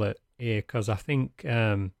Charlotte here because I think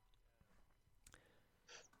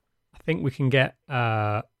we can get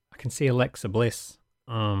I can see Alexa Bliss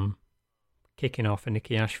kicking off a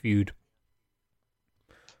Nikki Ash feud.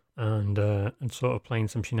 And sort of playing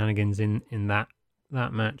some shenanigans in that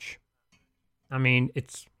match. I mean,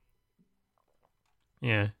 it's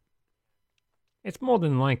more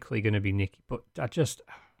than likely going to be Nikki, but I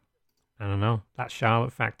don't know. That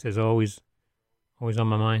Charlotte factor is always on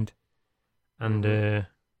my mind, and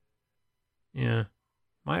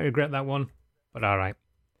might regret that one, but all right,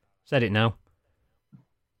 said it now.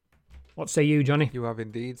 What say you, Johnny? You have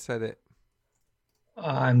indeed said it.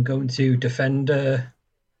 I'm going to defend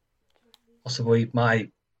possibly my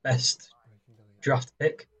best draft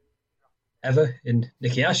pick ever in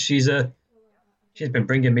Nikki Ash. She's been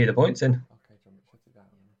bringing me the points in,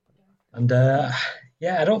 and I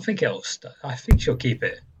don't think I think she'll keep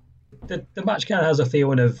it. The match kind of has a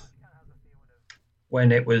feeling of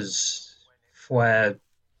when it was Flair,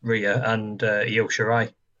 Rhea, and Io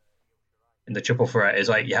Shirai in the triple threat. It's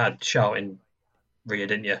like you had Charlotte and Rhea,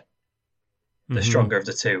 didn't you? The stronger of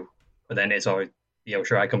the two, but then it's always Io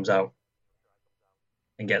Shirai comes out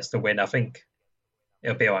and gets the win. I think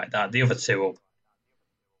it'll be like that. The other two will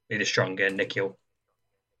be the stronger, and Nikki will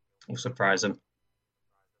surprise them.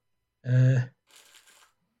 I'm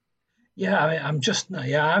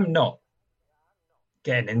not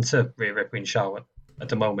getting into Rhea Ripley and Charlotte at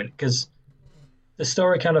the moment because the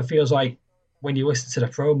story kind of feels like when you listen to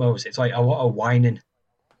the promos, it's like a lot of whining,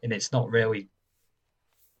 and it's not really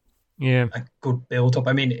a good build up.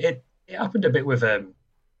 I mean, it happened a bit with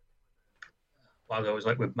while it was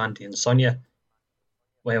like with Mandy and Sonya,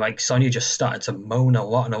 where like Sonya just started to moan a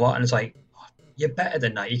lot, and it's like, oh, you're better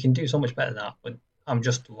than that. You can do so much better than that, but I'm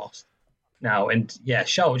just lost now. And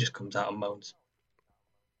Charlotte just comes out and moans.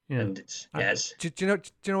 Yeah. And it's Do you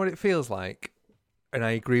know what it feels like? And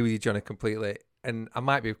I agree with you, Johnny, completely. And I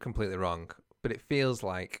might be completely wrong, but it feels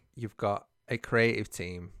like you've got a creative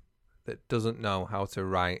team that doesn't know how to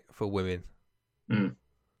write for women.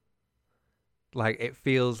 Like, it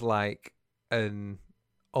feels like an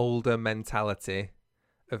older mentality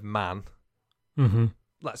of man.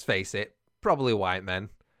 Let's face it, probably white men.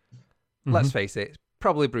 Let's face it,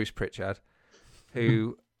 probably Bruce Pritchard,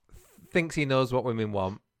 who thinks he knows what women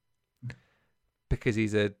want because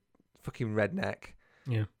he's a fucking redneck.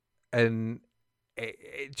 Yeah. And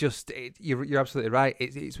you're absolutely right.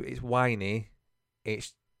 It's whiny.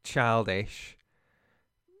 It's childish.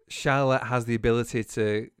 Charlotte has the ability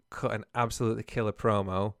to cut an absolutely killer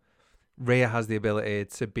promo. Rhea has the ability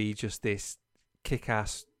to be just this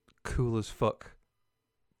kick-ass, cool as fuck,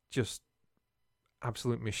 just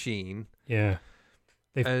absolute machine. Yeah.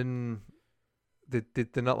 And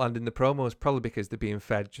they're not landing the promos probably because they're being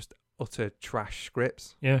fed just utter trash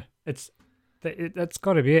scripts. Yeah, that's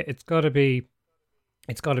got to be it. It's got to be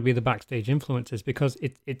the backstage influences because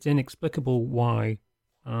it's inexplicable why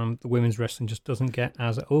the women's wrestling just doesn't get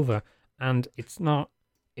as over, and it's not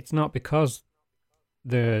because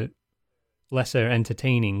the lesser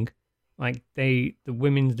entertaining. Like the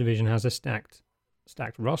women's division has a stacked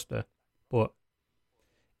roster, but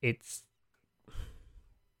it's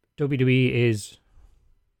WWE is,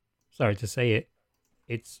 sorry to say it,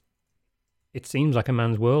 it seems like a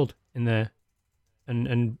man's world in there,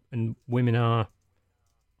 and women are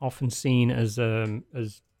often seen as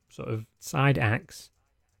sort of side acts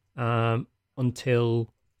until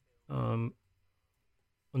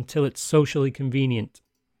it's socially convenient,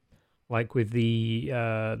 like with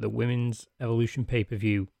the women's Evolution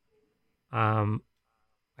pay-per-view. I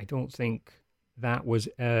don't think that was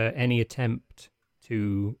any attempt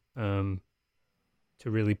to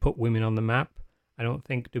really put women on the map. I don't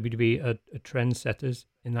think WWE are trendsetters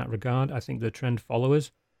in that regard. I think they're trend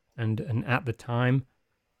followers, and at the time,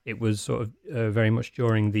 it was sort of very much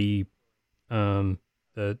during the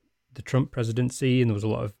Trump presidency, and there was a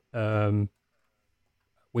lot of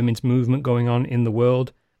women's movement going on in the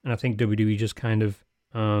world, and I think WWE just kind of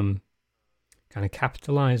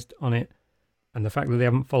capitalized on it, and the fact that they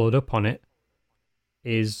haven't followed up on it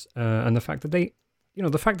is, and the fact that they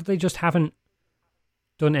just haven't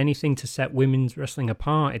done anything to set women's wrestling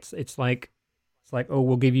apart. It's like, oh,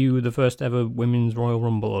 we'll give you the first ever women's Royal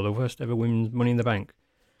Rumble or the first ever women's Money in the Bank,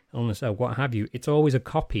 Hell in a Cell, what have you. It's always a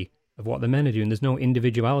copy of what the men are doing. There's no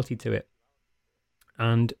individuality to it,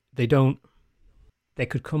 and they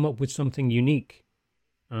could come up with something unique.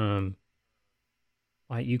 Like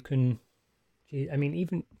you can, I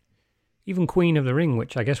mean, even Queen of the Ring,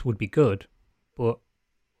 which I guess would be good, but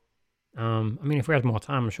I mean, if we had more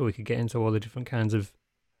time, I'm sure we could get into all the different kinds of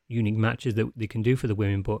unique matches that they can do for the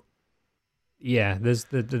women. But yeah, there's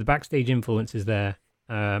the backstage influences there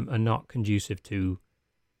are not conducive to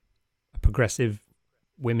a progressive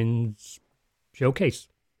women's showcase,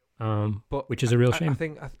 but which is a real shame. I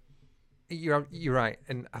think you're right,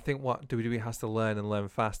 and I think what WWE has to learn and learn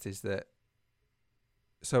fast is that.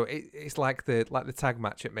 So it's like the tag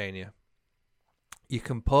match at Mania. You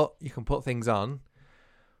can put things on,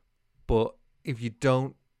 but if you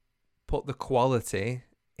don't put the quality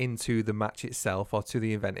into the match itself or to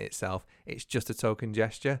the event itself, it's just a token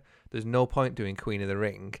gesture. There's no point doing Queen of the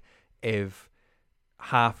Ring if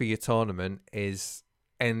half of your tournament is,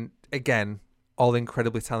 and again, all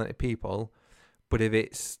incredibly talented people, but if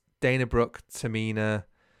it's Dana Brooke, Tamina,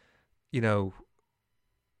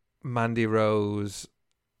 Mandy Rose,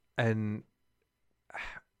 and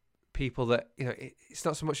people that, it's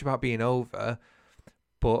not so much about being over,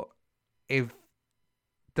 but if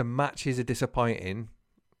the matches are disappointing,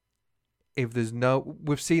 if there's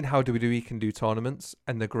we've seen how WWE can do tournaments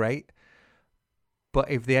and they're great, but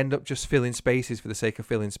if they end up just filling spaces for the sake of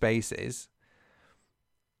filling spaces,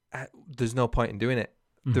 there's no point in doing it.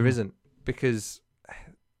 Mm-hmm. There isn't, because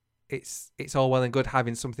it's all well and good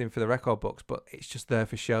having something for the record books, but it's just there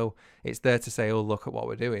for show. It's there to say, oh, look at what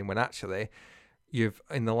we're doing, when actually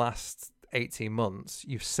in the last 18 months,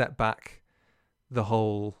 you've set back the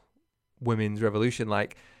whole women's revolution.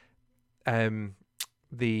 Like, there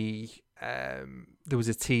was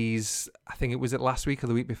a tease, I think it was last week or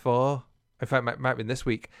the week before. In fact, it might have been this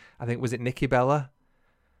week. I think, was it Nikki Bella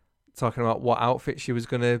talking about what outfit she was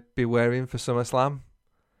going to be wearing for SummerSlam?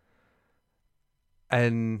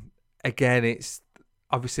 And again, it's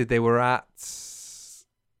obviously they were at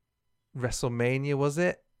WrestleMania, was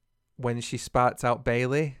it? When she sparked out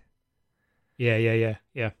Bayley. Yeah.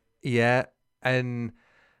 Yeah, and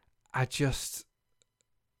I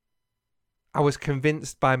was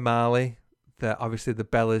convinced by Marley that obviously the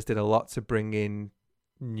Bellas did a lot to bring in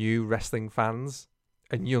new wrestling fans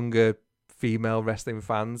and younger female wrestling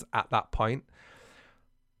fans at that point.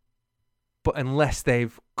 But unless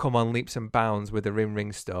they've come on leaps and bounds with the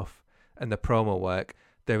ring stuff and the promo work,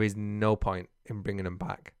 there is no point in bringing them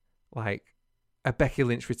back. Like, a Becky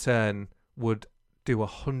Lynch return would do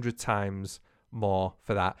 100 times more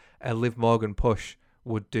for that. A Liv Morgan push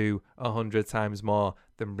would do 100 times more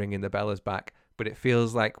than bringing the Bellas back. But it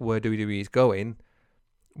feels like where WWE is going,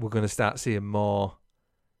 we're going to start seeing more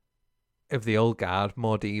of the old guard,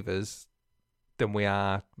 more divas, than we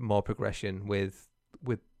are more progression with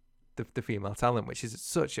the female talent, which is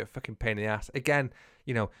such a fucking pain in the ass. Again,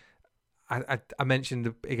 I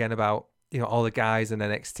mentioned again about, all the guys in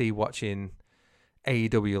NXT watching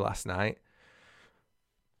AEW last night.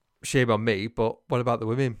 Shame on me, but what about the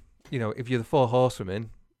women? If you're the Four Horsewomen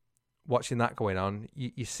watching that going on,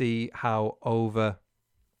 you see how over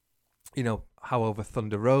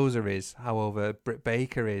Thunder Rosa is, how over Britt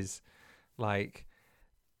Baker is, like,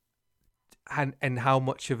 and how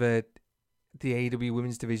much of the AEW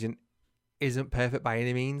women's division isn't perfect by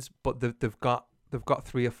any means, but they've got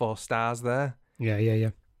 3 or 4 stars there. Yeah.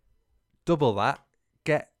 Double that,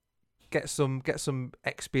 get get some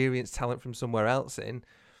experienced talent from somewhere else in,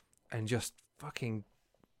 and just fucking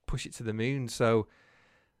push it to the moon. So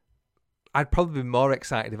I'd probably be more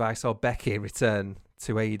excited if I saw Becky return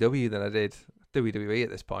to AEW than I did WWE at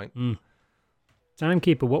this point.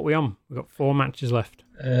 Timekeeper, what are we on? We've got 4 matches left.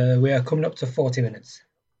 We are coming up to 40 minutes.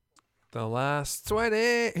 The last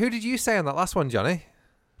 20. Who did you say on that last one, Johnny?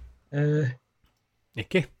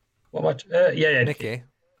 Nikki. What match? Yeah, Nikki.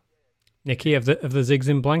 Nikki of the Zigs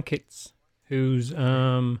and Blankets, who's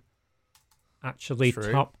actually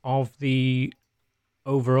True. top of the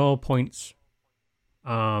overall points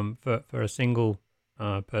for a single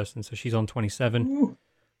person. So she's on 27. Ooh.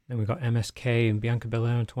 Then we've got MSK and Bianca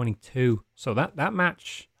Belair on 22. So that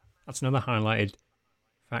match, that's another highlighted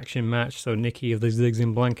faction match. So Nikki of the Zigs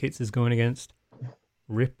and Blankets is going against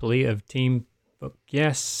Ripley of Team Fuck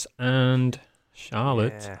Yes and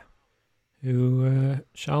Charlotte. Yeah.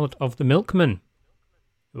 Charlotte of the Milkmen,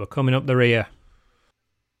 who are coming up the rear.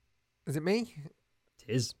 Is it me? It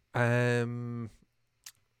is.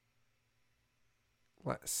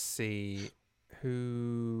 Let's see.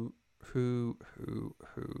 Who do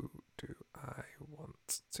I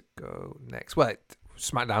want to go next? Well,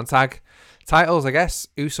 SmackDown tag titles, I guess.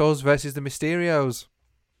 Usos versus the Mysterios.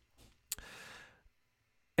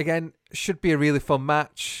 Again, should be a really fun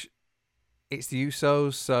match. It's the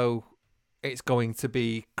Usos, so it's going to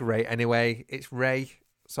be great anyway. It's Ray,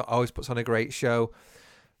 so always puts on a great show.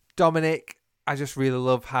 Dominic, I just really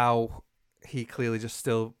love how he clearly just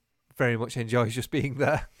still very much enjoys just being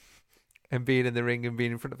there and being in the ring and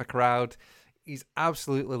being in front of a crowd. He's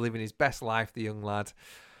absolutely living his best life, the young lad.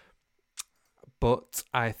 But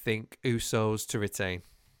I think Usos to retain.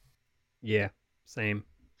 Yeah, same.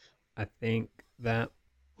 I think that...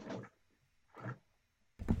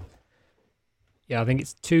 Yeah, I think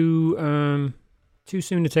it's too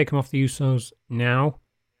soon to take them off the Usos now.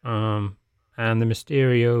 And the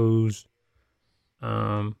Mysterios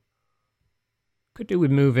could do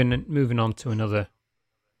with moving on to another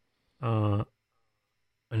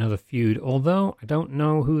feud. Although I don't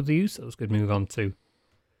know who the Usos could move on to.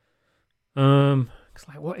 It's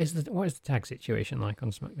like what is the tag situation like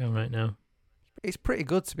on SmackDown right now? It's pretty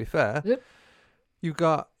good, to be fair. Yep. You've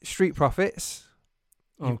got Street Profits.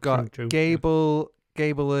 You've got true. Gable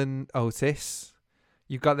and Otis.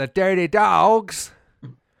 You've got the Dirty Dogs.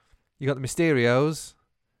 You got the Mysterios.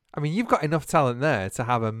 I mean, you've got enough talent there to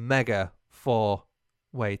have a mega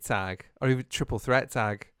 4-way tag or even triple threat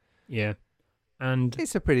tag. Yeah, and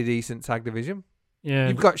It's a pretty decent tag division. yeah,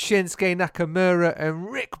 You've got Shinsuke Nakamura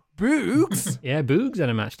and Rick Boogs. yeah, Boogs had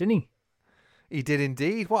a match, didn't he? He did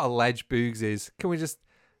indeed. What a ledge Boogs is. Can we just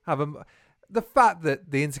have him? The fact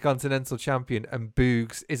that the Intercontinental Champion and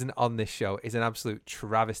Boogs isn't on this show is an absolute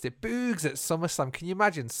travesty. Boogs at SummerSlam. Can you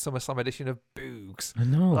imagine SummerSlam edition of Boogs? I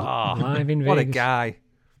know. Oh, Live in Vegas. what a guy.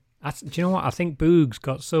 Do you know what? I think Boogs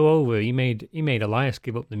got so over. He made Elias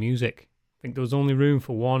give up the music. I think there was only room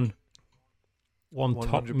for one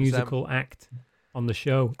top 100%. musical act on the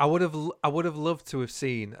show. I would have loved to have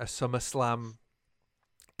seen a SummerSlam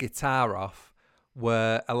guitar off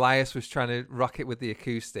where Elias was trying to rock it with the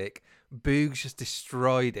acoustic. Boogs just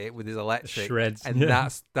destroyed it with his electric. Shreds. And Yeah.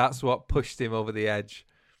 that's what pushed him over the edge.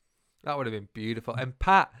 That would have been beautiful. And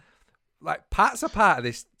Pat's a part of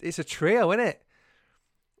this. It's a trio, isn't it?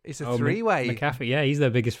 It's a three-way. McAfee, yeah, he's their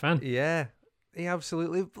biggest fan. Yeah. He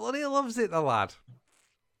absolutely bloody loves it, the lad.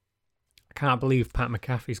 I can't believe Pat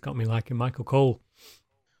McAfee's got me liking Michael Cole.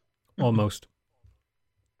 Almost.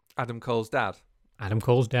 Adam Cole's dad. Adam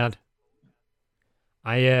Cole's dad.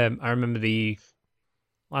 I remember the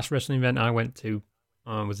last wrestling event I went to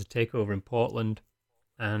was a takeover in Portland,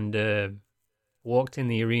 and walked in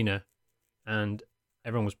the arena, and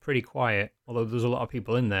everyone was pretty quiet. Although there was a lot of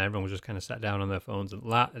people in there, everyone was just kind of sat down on their phones. And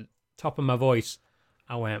at the top of my voice,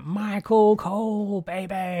 I went, "Michael Cole,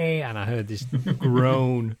 baby!" And I heard this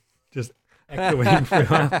groan just echoing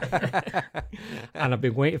throughout. And I've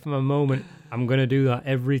been waiting for my moment. I'm going to do that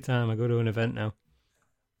every time I go to an event now.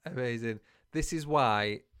 Amazing. This is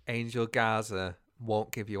why Angel Garza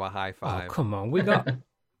won't give you a high five. Oh, come on. We got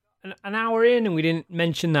an hour in and we didn't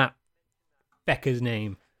mention that Becca's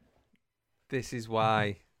name. This is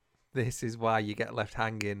why you get left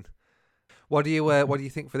hanging. What do you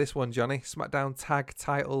think for this one, Johnny? SmackDown Tag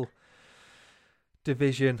Title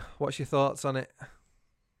Division. What's your thoughts on it?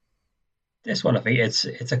 This one, I think it's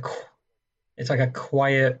like a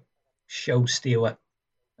quiet show stealer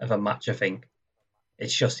of a match. I think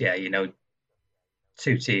it's just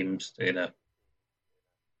two teams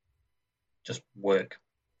just work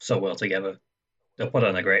so well together. They'll put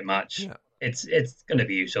on a great match. Yeah. It's going to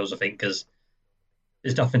be Usos, I think, because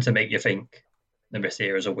there's nothing to make you think the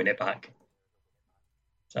Mysterios will win it back.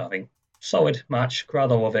 So I think solid match.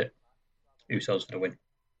 Crowd will love it. Usos for the win.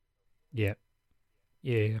 Yeah.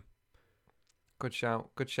 Good shout.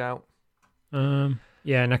 Good shout.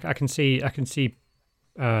 Yeah, and I can see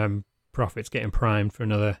Profits getting primed for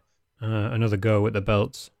another go at the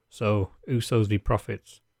belts. So Usos v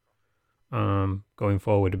Profits going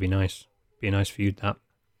forward would be nice. Be a nice feud, that.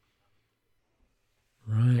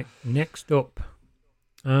 Right, next up.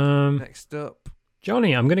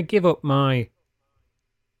 Johnny, I'm going to give up my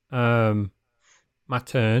my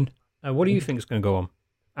turn. What do you think is going to go on?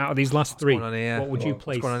 Out of these last three, what would you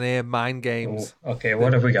place? What's going on here? Mind games. Oh, okay,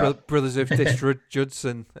 what have we got? Brothers of Dish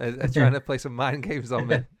Judson are trying to play some mind games on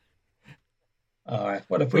me. All right,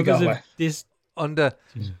 what have we got left? This under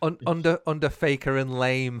Faker and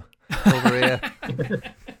Lame over here.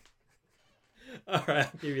 All right,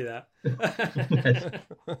 I'll give you that.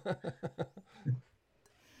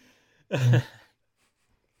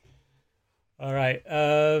 All right,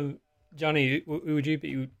 Johnny, who would you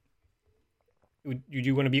be? Would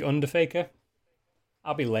you want to be under Faker?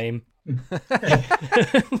 I'll be Lame.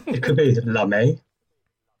 It could be Lame.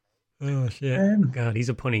 Oh shit! God, he's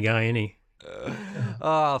a punny guy, isn't he?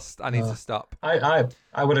 I need to stop. I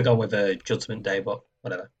would have gone with a Judgment Day, but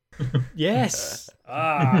whatever. Yes.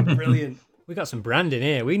 Brilliant. We got some branding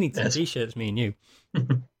here. We need some t-shirts, me and you.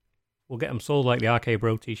 We'll get them sold like the RK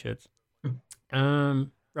Bro t-shirts.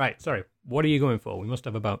 Right. Sorry. What are you going for? We must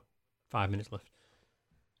have about 5 minutes left.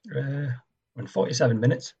 We're in 47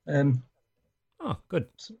 minutes. Oh, good.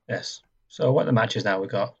 Yes. So what are the matches now? We've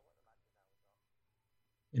got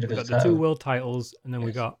the two world titles, and then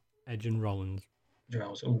we got Edge and Rollins.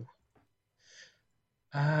 Ooh.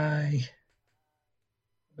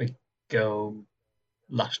 We go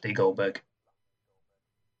Lashley Goldberg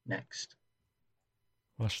next.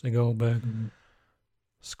 Lashley Goldberg.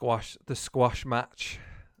 The squash match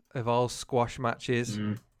of all squash matches.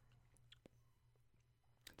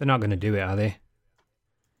 They're not going to do it, are they?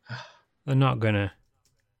 They're not going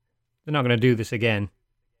to do this again.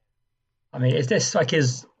 I mean, is this like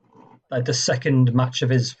the second match of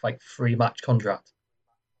his 3-match contract?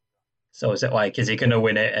 So is he going to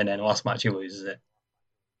win it and then last match he loses it?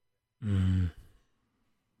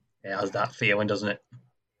 It has that feeling, doesn't it?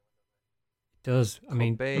 It does.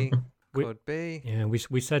 Could be. Yeah,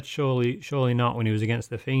 we said surely not when he was against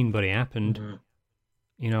the Fiend, but it happened.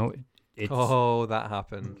 You know, that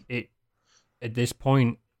happened. At this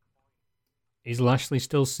point, is Lashley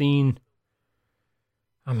still seen?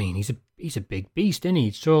 I mean, he's a big beast, isn't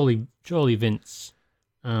he? Surely Vince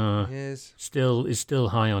is still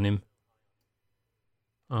high on him.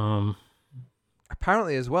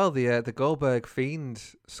 Apparently, as well, the Goldberg Fiend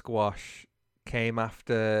squash came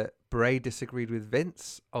after Bray disagreed with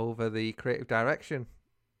Vince over the creative direction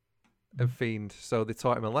of Fiend, so they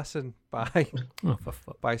taught him a lesson by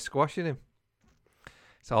squashing him.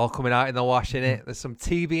 It's all coming out in the wash, innit? There's some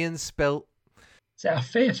tea being spilt. See, I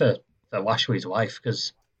fear for Lashley's wife,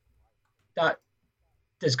 because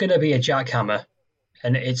there's going to be a jackhammer,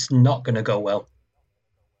 and it's not going to go well.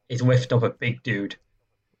 He's lifting up a big dude.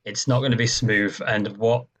 It's not going to be smooth, and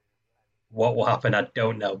what will happen, I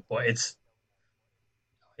don't know. But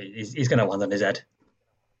he's going to land on his head,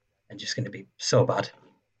 and just going to be so bad.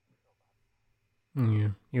 Yeah,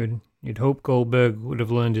 you'd hope Goldberg would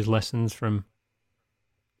have learned his lessons from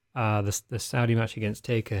the Saudi match against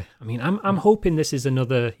Taker. I mean, I'm hoping this is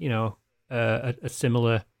another, a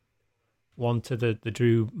similar one to the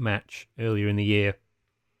Drew match earlier in the year,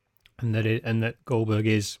 and that Goldberg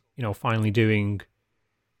is finally doing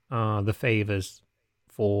the favors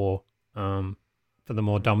for the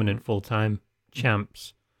more dominant full-time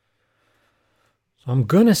champs. So I'm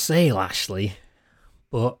gonna say Lashley,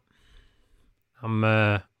 but I'm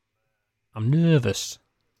nervous,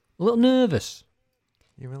 a little nervous.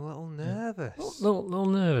 You're a little nervous. Little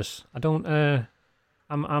nervous. I don't.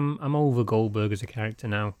 I'm over Goldberg as a character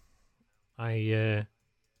now. I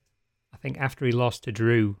think after he lost to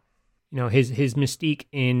Drew, his mystique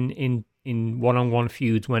in one-on-one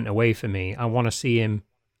feuds went away for me. I want to see him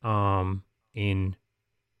in.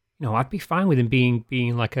 I'd be fine with him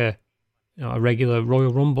being like a regular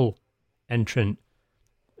Royal Rumble entrant.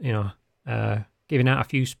 Giving out a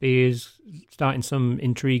few spears, starting some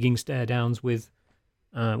intriguing stare downs with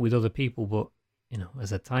other people, but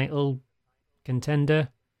as a title contender,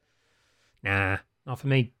 nah, not for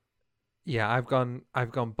me. Yeah, I've gone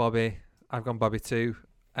Bobby. I've gone Bobby too.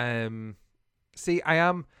 See, I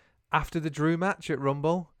am after the Drew match at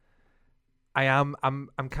Rumble. I'm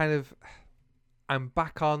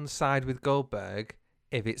back on side with Goldberg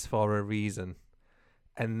if it's for a reason.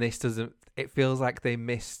 and this doesn't. It feels like they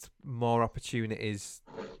missed more opportunities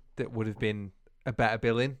that would have been a better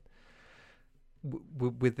billing.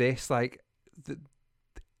 With this, like,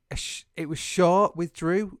 it was short with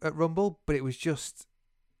Drew at Rumble, but it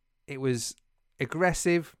was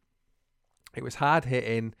aggressive. It was hard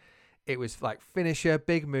hitting. It was like finisher,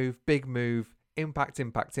 big move, impact.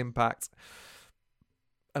 And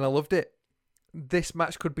I loved it. This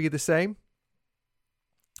match could be the same.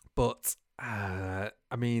 But, I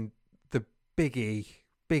mean, the Big E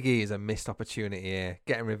is a missed opportunity here.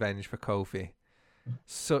 Getting revenge for Kofi.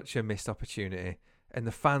 Such a missed opportunity. And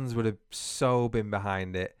the fans would have so been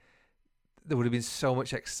behind it. There would have been so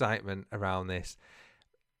much excitement around this.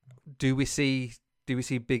 Do we see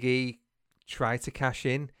Big E try to cash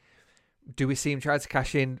in? Do we see him try to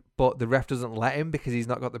cash in, but the ref doesn't let him because he's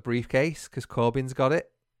not got the briefcase because Corbin's got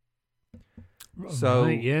it? So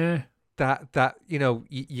right, yeah, that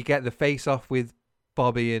you get the face off with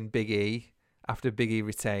Bobby and Big E after Big E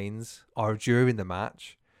retains or during the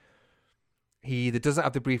match. He either doesn't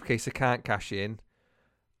have the briefcase or can't cash in,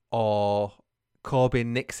 or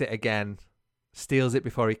Corbin nicks it again, steals it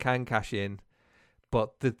before he can cash in.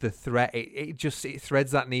 But the threat, it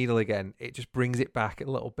threads that needle again. It just brings it back a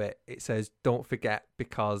little bit. It says, don't forget,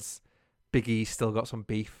 because Big E's still got some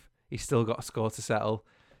beef. He's still got a score to settle.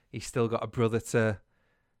 He's still got a brother to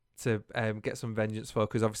get some vengeance for.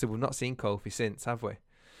 Because obviously we've not seen Kofi since, have we?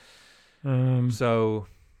 So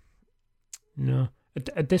no.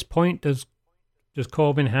 At this point, does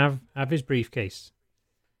Corbin have his briefcase?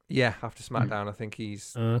 Yeah, after SmackDown, I think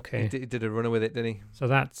he's okay. He did a runner with it, didn't he? So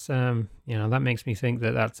that's that makes me think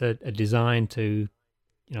that that's a design to,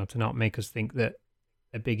 to not make us think that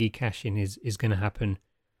a Big E cash-in is going to happen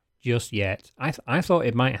just yet. I thought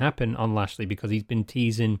it might happen on Lashley because he's been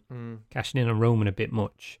teasing cashing in on Roman a bit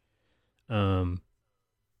much, and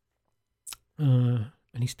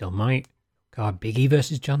he still might. God, Big E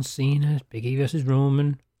versus John Cena, Big E versus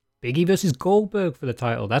Roman, Big E versus Goldberg for the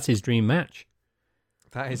title. That's his dream match.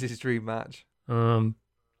 That is his dream match.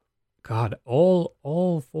 God,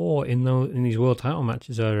 all four in these world title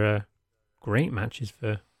matches are great matches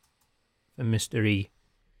for Mr. E.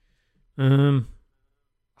 That'd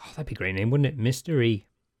be a great name, wouldn't it? Mr. E.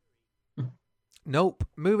 Nope.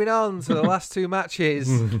 Moving on to the last two matches.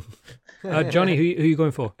 Johnny, who are you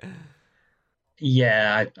going for?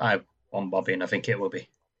 Yeah, I want Bobby, and I think it will be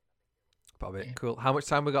Bobby. Cool. How much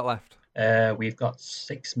time we got left? We've got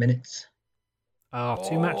 6 minutes. Oh,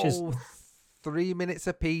 two matches. 3 minutes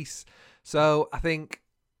apiece. So I think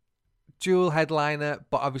dual headliner,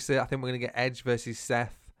 but obviously I think we're going to get Edge versus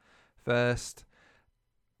Seth first.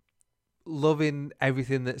 Loving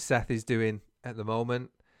everything that Seth is doing at the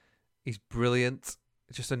moment. He's brilliant.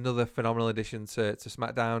 Just another phenomenal addition to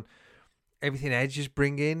SmackDown. Everything Edge is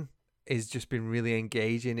bringing has just been really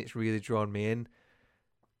engaging. It's really drawn me in.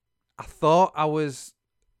 I thought I was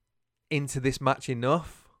into this match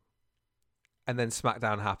enough. And then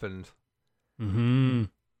SmackDown happened. Mm-hmm.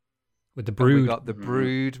 With the Brood. And we got the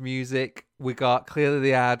Brood music. We got, clearly they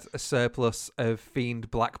had a surplus of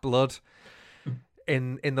Fiend Black Blood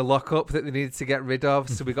in the lockup that they needed to get rid of.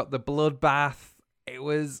 So we got the bloodbath. It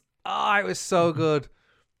was so good.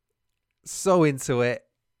 So into it.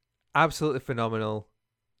 Absolutely phenomenal.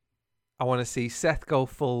 I want to see Seth go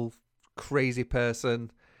full crazy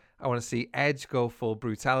person. I want to see Edge go full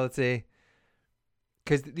brutality.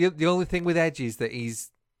 Because the only thing with Edge is that he's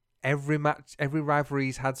every rivalry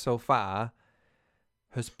he's had so far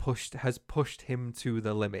has pushed him to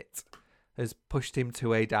the limit, has pushed him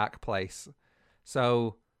to a dark place.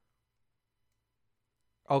 So,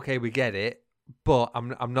 okay, we get it, but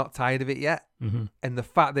I'm not tired of it yet. Mm-hmm. And the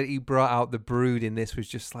fact that he brought out the Brood in this was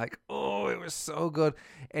just like, oh, it was so good.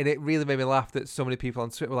 And it really made me laugh that so many people on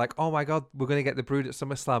Twitter were like, oh my God, we're going to get the Brood at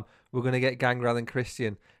SummerSlam. We're going to get Gangrel and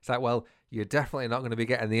Christian. It's like, well, you're definitely not going to be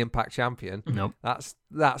getting the Impact Champion. Nope.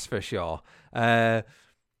 That's for sure. But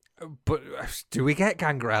do we get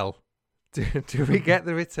Gangrel? Do we get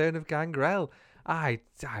the return of Gangrel? I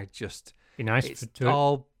just... Be nice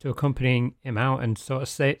to accompany him out and sort of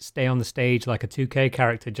stay on the stage like a 2K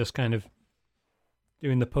character, just kind of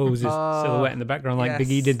doing the poses, silhouette in the background like Big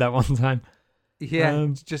E did that one time. Yeah,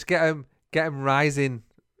 just get him rising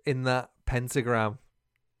in that pentagram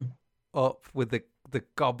up with the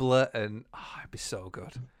goblet, and it'd be so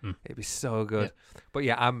good. It'd be so good. Yeah. But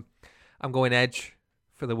yeah, I'm going Edge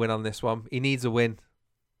for the win on this one. He needs a win.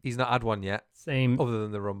 He's not had one yet. Same, other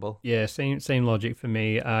than the Rumble. Yeah, same logic for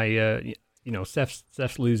me.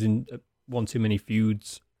 Seth's losing one too many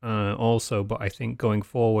feuds also, but I think going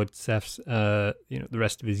forward, Seth's the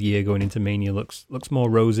rest of his year going into Mania looks more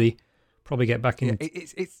rosy. Probably get back in.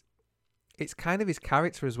 Yeah, it's kind of his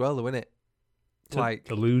character as well, though, isn't it?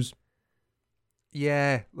 To lose.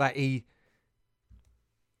 Yeah, like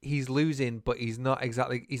he's losing, but he's not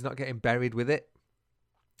getting buried with it.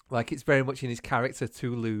 Like, it's very much in his character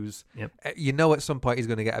to lose. Yep. You know, at some point he's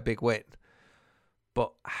going to get a big win,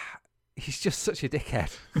 but he's just such a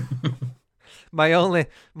dickhead. my only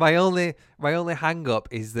hang up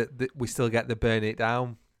is that we still get the burn it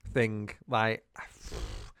down thing. Like,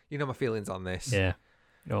 you know my feelings on this. Yeah,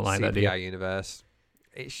 you don't like CPI that, do you? universe.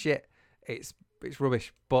 It's shit. It's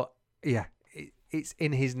rubbish. But yeah, it's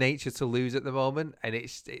in his nature to lose at the moment, and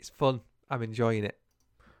it's fun. I'm enjoying it.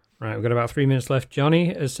 Right, we've got about 3 minutes left.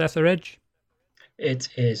 Johnny, is Seth or Edge? It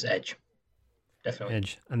is Edge. Definitely.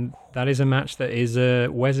 Edge. And that is a match that is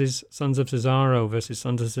Wes's Sons of Cesaro versus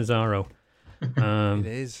Sons of Cesaro. It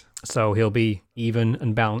is. So he'll be even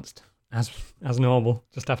and balanced as normal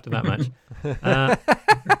just after that match.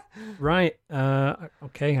 Right.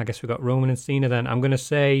 Okay, I guess we've got Roman and Cena then. I'm going to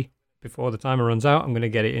say, before the timer runs out, I'm going to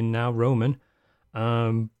get it in now, Roman.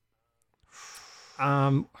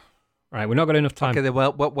 Right, we're not got enough time. Okay, then,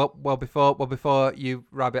 well, before you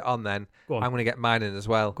wrap it on, then Go on. I'm going to get mine in as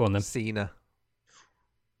well. Go on, then. Cena.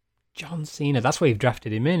 John Cena. That's why you've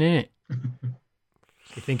drafted him in, innit?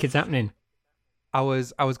 You think it's happening? I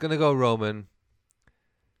was going to go Roman,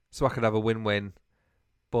 so I could have a win-win,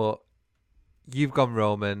 but you've gone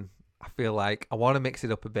Roman. I feel like I want to mix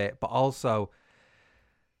it up a bit, but also,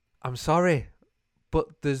 I'm sorry,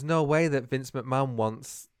 but there's no way that Vince McMahon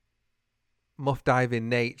wants Muff Diving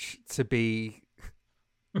Nate to be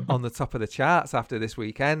on the top of the charts after this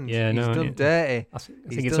weekend. Yeah, he's done dirty. I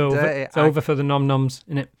think He's it's done over. dirty. It's over for the nom-noms,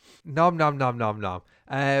 innit? Nom.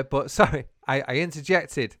 But sorry, I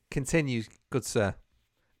interjected. Continue, good sir.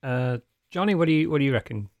 Johnny, what do you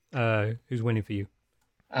reckon? Who's winning for you?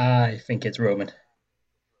 I think it's Roman.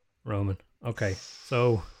 Roman. Okay.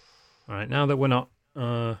 So, all right. Now that we're not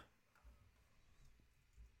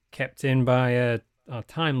kept in by our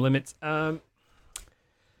time limits,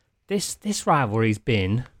 this rivalry's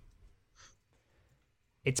been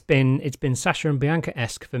Sasha and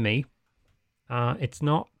Bianca-esque for me. It's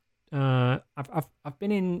not. I've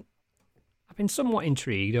been somewhat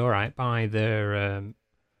intrigued. All right, by their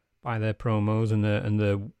promos and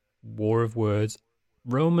the war of words.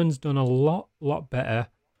 Roman's done a lot better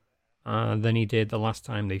than he did the last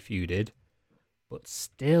time they feuded, but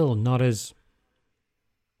still not as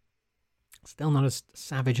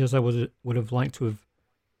savage as I would have liked to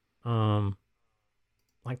have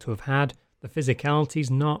had. The physicality's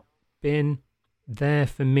not been there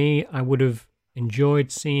for me. I would have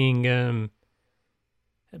enjoyed seeing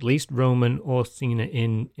at least Roman or Cena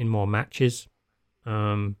in more matches.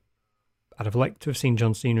 I'd have liked to have seen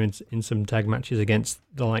John Cena in some tag matches against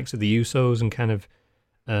the likes of the Usos and kind of,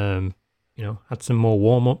 had some more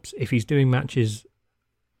warm-ups. If he's doing matches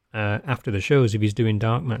after the shows, if he's doing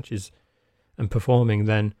dark matches and performing,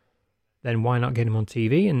 then why not get him on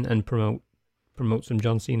TV and promote some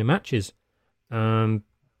John Cena matches?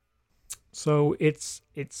 So it's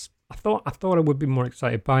I thought I would be more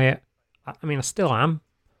excited by it. I mean, I still am,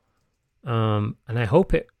 and I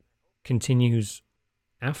hope it continues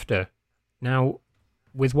after. Now,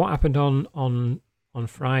 with what happened on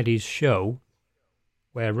Friday's show,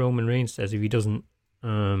 where Roman Reigns says if he doesn't,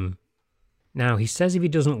 now he says if he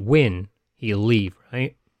doesn't win, he'll leave,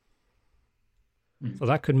 right? So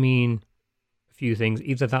that could mean a few things.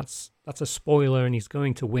 Either that's a spoiler and he's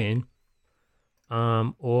going to win,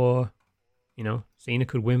 or Cena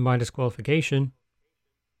could win by disqualification.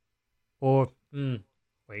 Or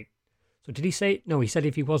wait, so did he say no? He said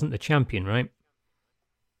if he wasn't the champion, right?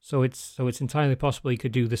 So it's entirely possible he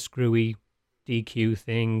could do the screwy DQ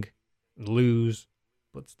thing, lose,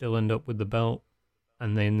 but still end up with the belt,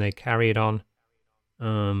 and then they carry it on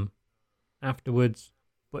afterwards.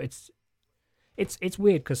 But it's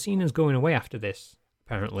weird because Cena's going away after this,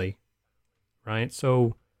 apparently, right?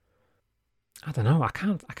 So I don't know. I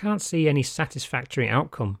can't see any satisfactory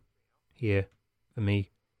outcome here for me.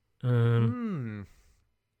 We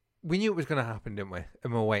knew it was going to happen, didn't we?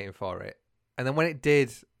 And we were waiting for it. And then when it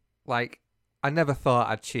did, I never thought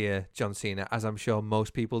I'd cheer John Cena, as I'm sure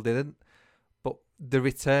most people didn't. But the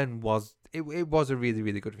return was it was a really,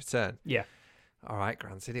 really good return. Yeah. All right,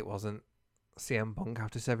 granted, it wasn't CM Punk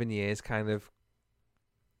after 7 years kind of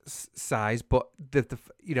size, but the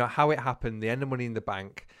how it happened, the end of Money in the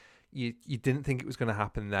Bank, you didn't think it was going to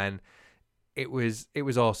happen then. It was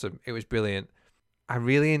awesome. It was brilliant. I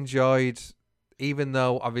really enjoyed, even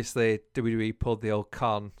though obviously WWE pulled the old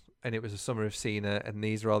con and it was a summer of Cena and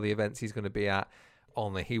these are all the events he's going to be at,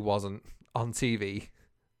 only he wasn't on TV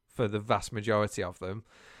for the vast majority of them.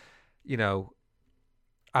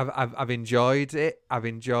 I've enjoyed it. I've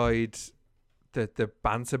enjoyed the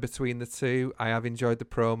banter between the two. I have enjoyed the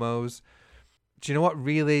promos. Do you know what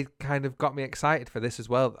really kind of got me excited for this as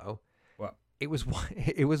well, though? What? It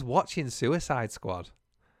was watching Suicide Squad.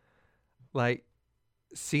 Like,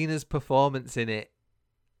 Cena's performance in it,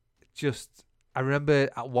 just, I remember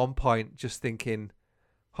at one point just thinking,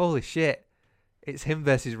 holy shit, it's him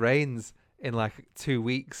versus Reigns in like 2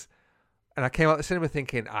 weeks. And I came out the cinema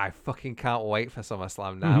thinking, I fucking can't wait for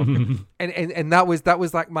SummerSlam now. and that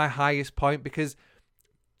was like my highest point, because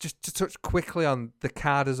just to touch quickly on the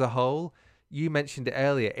card as a whole, you mentioned it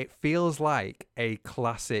earlier, it feels like a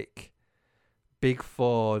classic Big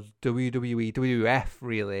Four WWE, WWF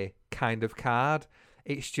really kind of card.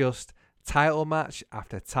 It's just title match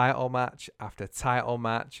after title match after title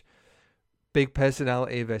match, big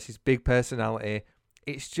personality versus big personality.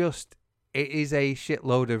 It is a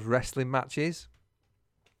shitload of wrestling matches.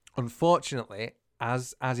 Unfortunately,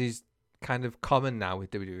 as is kind of common now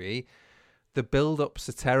with WWE, the build-ups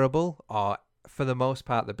are terrible, or for the most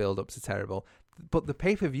part the build-ups are terrible. But the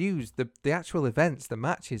pay-per-views, the actual events, the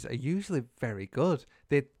matches are usually very good.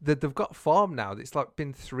 They've got form now. It's like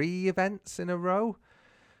been 3 events in a row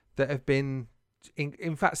that have been,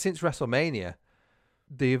 in fact, since WrestleMania,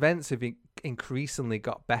 the events have increasingly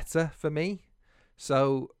got better for me.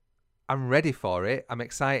 So I'm ready for it. I'm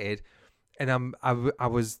excited, and I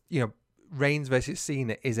was, Reigns versus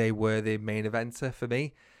Cena is a worthy main eventer for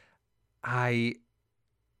me.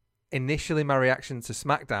 Initially my reaction to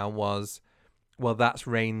SmackDown was, well, that's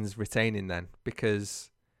Reigns retaining then, because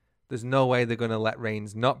there's no way they're going to let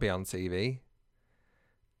Reigns not be on TV.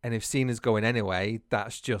 And if Cena's going anyway,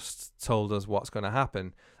 that's just told us what's going to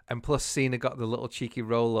happen. And plus, Cena got the little cheeky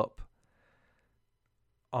roll-up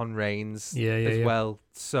on Reigns as well.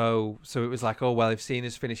 So it was like, oh, well, if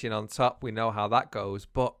Cena's finishing on top, we know how that goes.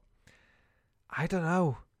 But I don't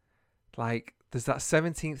know. Like, there's that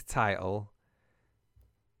 17th title.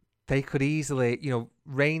 They could easily,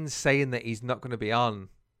 Reigns saying that he's not going to be on.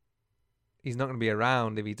 He's not going to be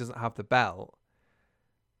around if he doesn't have the belt.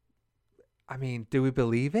 I mean, do we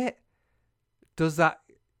believe it? Does that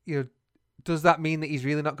mean that he's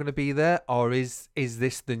really not going to be there, or is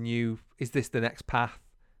this the next path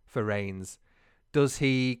for Reigns? Does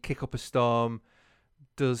he kick up a storm?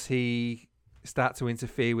 Does he start to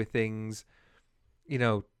interfere with things?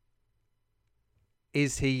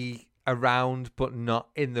 Is he around but not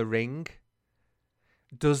in the ring?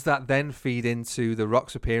 Does that then feed into The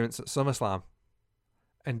Rock's appearance at SummerSlam?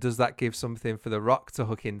 And does that give something for The Rock to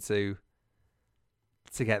hook into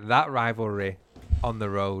to get that rivalry on the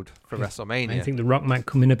road for WrestleMania? I think The Rock might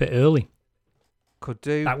come in a bit early. Could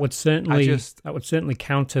do. That would certainly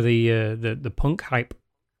counter the Punk hype.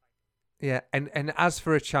 Yeah, and as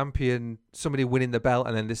for a champion, somebody winning the belt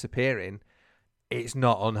and then disappearing, it's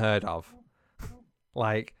not unheard of.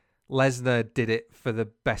 Like, Lesnar did it for the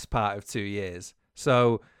best part of 2 years.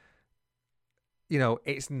 So,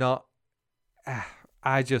 it's not...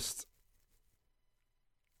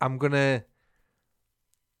 I'm gonna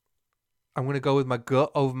go with my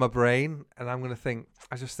gut over my brain, and I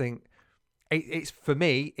just think it's, for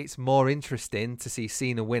me, it's more interesting to see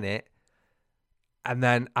Cena win it, and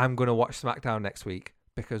then I'm gonna watch SmackDown next week,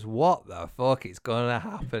 because what the fuck is gonna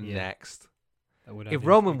happen next? If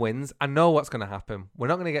Roman wins, I know what's gonna happen. We're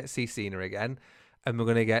not gonna get to see Cena again, and we're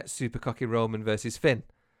gonna get Super Cocky Roman versus Finn.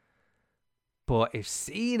 But if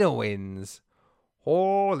Cena wins,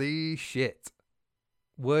 holy shit,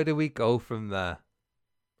 where do we go from there?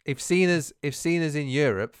 If Cena's in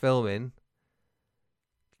Europe filming,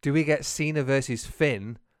 do we get Cena versus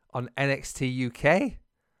Finn on NXT UK?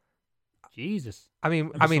 Jesus. I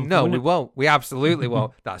mean, no, we won't. We absolutely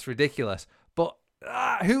won't. That's ridiculous. But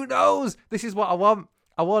who knows? This is what I want.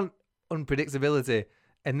 I want unpredictability,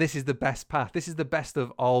 and this is the best path. This is the best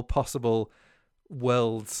of all possible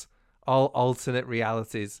worlds, all alternate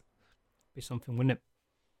realities. Be something, wouldn't it?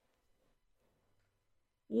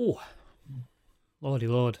 Oh, lordy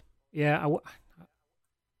lord. Yeah,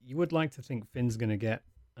 you would like to think Finn's gonna get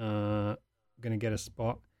a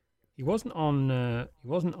spot. He wasn't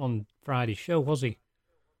on Friday's show, was he?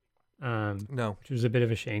 No, which was a bit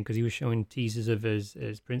of a shame, because he was showing teasers of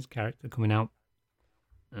his Prince character coming out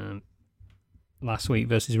last week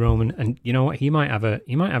versus Roman, and you know what? He might have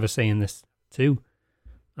a say in this too.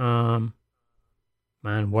 Man,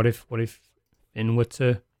 what if Finn were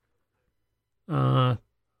to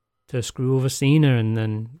screw over Cena, and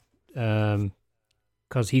then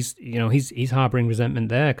because he's harboring resentment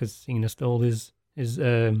there because Cena stole his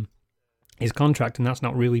contract, and that's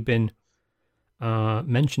not really been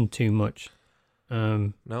mentioned too much.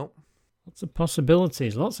 No. Lots of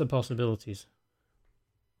possibilities.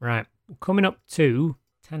 Right. Coming up to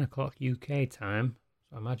 10 o'clock UK time.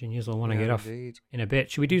 So I imagine you'll want to get off indeed. in a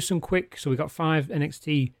bit. Should we do some quick? So we got 5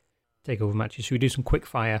 NXT takeover matches. Should we do some quick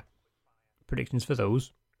fire predictions for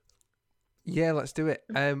those? Yeah, let's do it.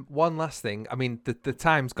 One last thing. I mean, the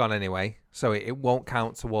time's gone anyway, so it won't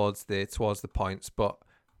count towards the points. But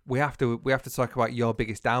we have to talk about your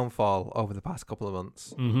biggest downfall over the past couple of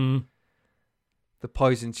months. Mm-hmm. The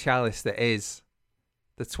poison chalice that is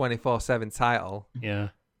the 24/7 title. Yeah.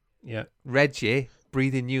 Reggie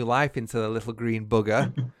breathing new life into the little green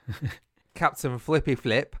bugger. Captain Flippy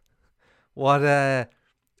Flip. What?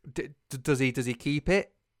 Does he keep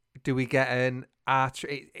it? Do we get an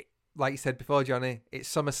like you said before, Johnny? It's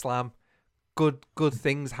SummerSlam. Good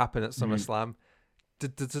things happen at SummerSlam.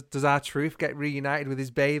 Does R-Truth get reunited with his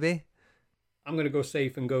baby? I'm going to go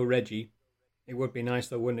safe and go Reggie. It would be nice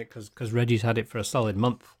though, wouldn't it? Because Reggie's had it for a solid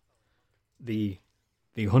month. The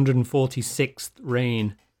 146th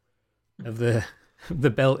reign of the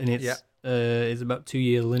belt in its is about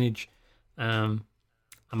 2-year lineage. I'm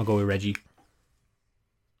gonna go with Reggie.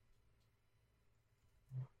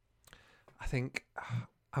 I think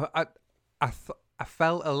I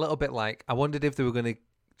felt a little bit like I wondered if they were going to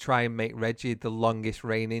try and make Reggie the longest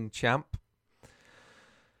reigning champ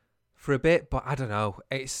for a bit, but I don't know.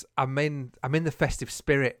 I'm in the festive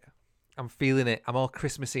spirit. I'm feeling it. I'm all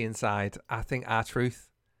Christmassy inside. I think R-Truth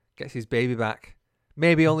gets his baby back.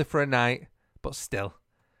 Maybe only for a night, but still.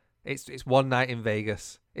 It's one night in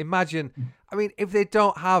Vegas. Imagine, I mean, if they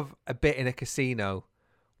don't have a bit in a casino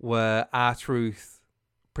where R-Truth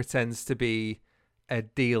pretends to be a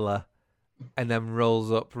dealer and then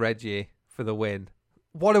rolls up Reggie for the win.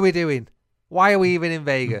 What are we doing? Why are we even in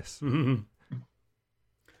Vegas? Oh,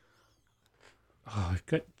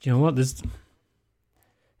 do you know what? Have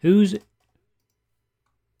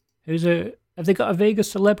they got a Vegas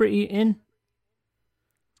celebrity in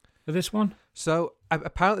for this one? So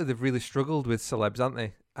apparently they've really struggled with celebs, haven't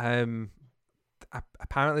they?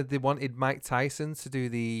 Apparently they wanted Mike Tyson to do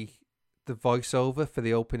the voiceover for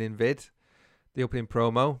the opening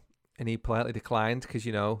promo, and he politely declined because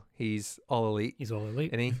he's all elite. He's all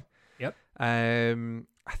elite, isn't he? Yep. I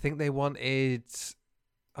think they wanted.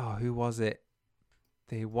 Oh, who was it?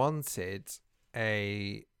 They wanted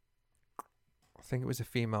I think it was a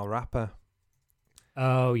female rapper.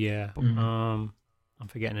 Oh yeah. I'm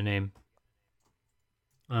forgetting the name.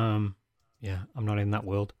 Yeah, I'm not in that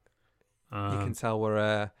world. You can tell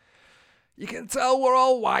we're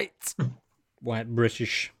all white. White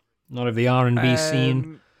British, not of the R&B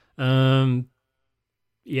scene. Yeah,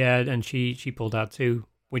 and she pulled out too,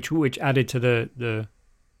 which added to the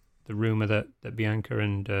rumor that Bianca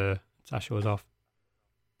and Sasha was off.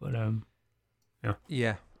 But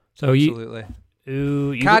yeah. So absolutely.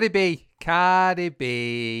 you Cardi B.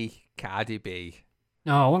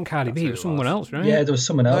 No, I want Cardi B. It was someone else, right? Yeah, there was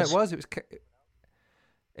someone else. No,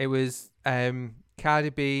 it was Cardi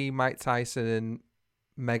B, Mike Tyson, and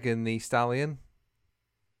Megan Thee Stallion.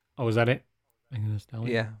 Oh, was that it? Megan Thee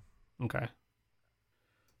Stallion. Yeah. Okay.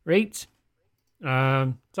 Right.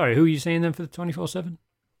 Sorry, who are you saying then for the 24/7?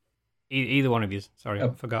 Either one of you. Sorry, I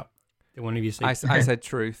forgot. Did one of you say? I said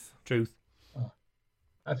Truth. Truth.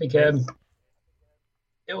 I think it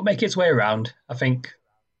will make its way around. I think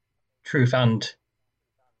Truth and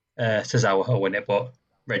Cesaro will win it, but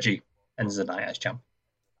Reggie ends the night as champ.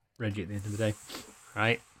 Reggie at the end of the day.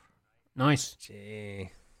 Right. Nice.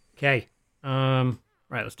 Gee. Okay. Right,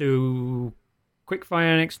 let's do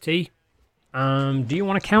quickfire NXT. Do you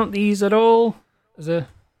want to count these at all as a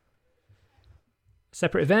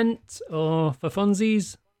separate event or for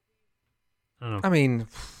funsies? I don't know. I mean,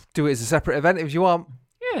 do it as a separate event if you want.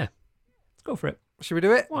 Yeah. Let's go for it. Should we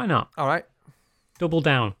do it? Why not? All right. Double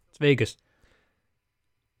down. It's Vegas.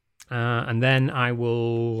 And then I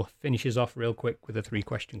will finish us off real quick with a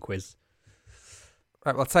 3-question quiz.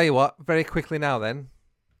 Right, well, I'll tell you what. Very quickly now then.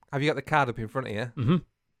 Have you got the card up in front of you? Mm-hmm.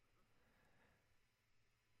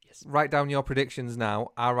 Yes. Write down your predictions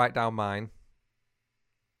now. I'll write down mine.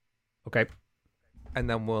 Okay. And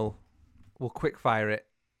then we'll quick fire it.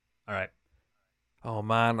 All right. Oh,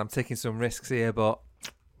 man, I'm taking some risks here, but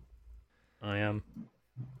I am.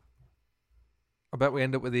 I bet we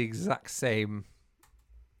end up with the exact same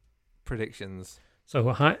predictions.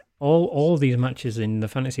 So all of these matches in the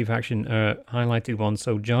fantasy faction are highlighted ones.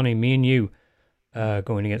 So Johnny, me and you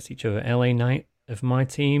going against each other. LA Knight of my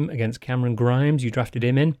team against Cameron Grimes. You drafted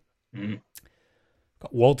him in. Mm.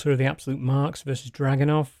 Got Walter of the Absolute Marks versus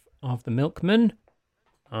Dragunov of the Milkman.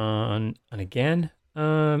 And again,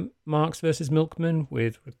 Marks versus Milkman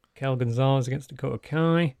with Raquel Gonzalez against Dakota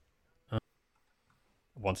Kai.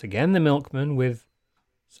 Once again, the Milkman with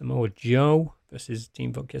Samoa Joe versus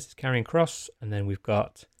Team Focus Karrion Kross. And then we've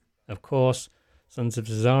got, of course, Sons of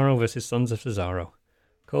Cesaro versus Sons of Cesaro.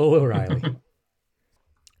 Cole O'Reilly.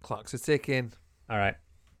 Clocks are ticking. All right.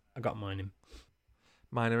 I got mine in.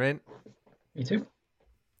 Mine are in. Me too.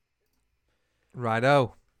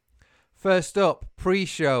 Righto. First up,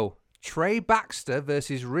 pre-show, Trey Baxter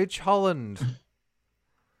versus Ridge Holland.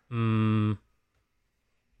 I've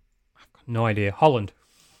got no idea. Holland.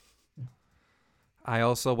 I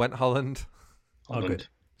also went Holland. Holland. Oh, good.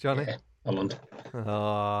 Johnny? Yeah,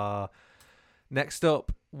 Holland. Next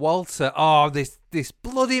up, Walter. Oh, this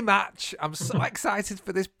bloody match. I'm so excited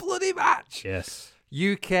for this bloody match. Yes.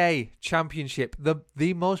 UK Championship,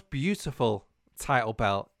 the most beautiful title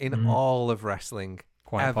belt in all of wrestling.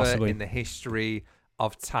 Quite ever possibly. in the history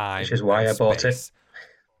of time. Which is why and I bought it. space.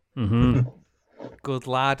 Mm-hmm. Good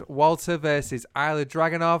lad. Walter versus Ilya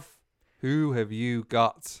Dragunov. Who have you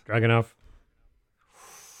got? Dragunov.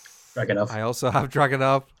 Dragunov. I also have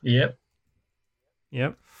Dragunov. Yep.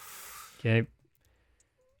 Yep. Okay.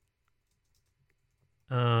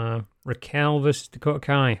 Raquel versus Dakota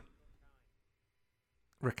Kai.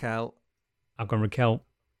 Raquel. I've gone Raquel.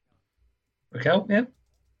 Raquel, yeah.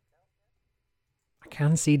 I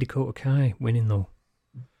can see Dakota Kai winning though.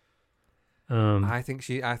 I think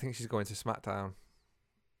she's going to SmackDown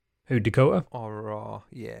Who, Dakota? or Raw.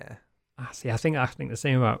 Yeah. See, I think the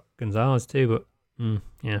same about Gonzalez too, but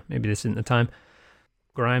yeah, maybe this isn't the time.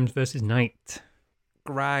 Grimes versus Knight.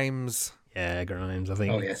 Grimes. Yeah, Grimes. I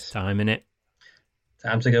think Oh, it's yes. time, innit?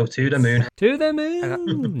 Time to go to the moon. To the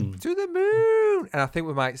moon. To the moon. And I think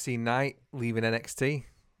we might see Knight leaving NXT.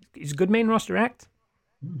 He's a good main roster act.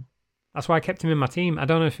 That's why I kept him in my team. I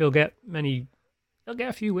don't know if he'll get many. He'll get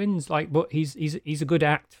a few wins, but he's a good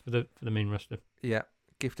act for the main roster. Yeah.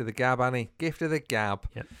 Gift of the gab, Annie. Gift of the gab.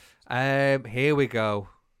 Yep. Here we go.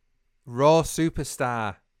 Raw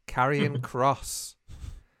superstar Karrion Kross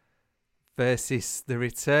versus the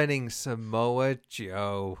returning Samoa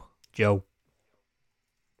Joe. Joe.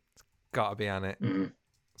 Gotta be on it. Mm,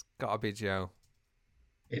 It's gotta be Joe.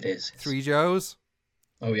 it is. 3 Joes?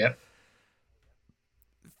 Oh, yeah.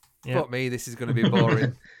 Yeah. Fuck me, this is going to be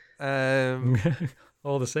boring.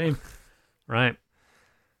 All the same. Right.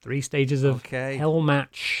 3 stages of Okay. hell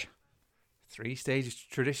match. 3 stages: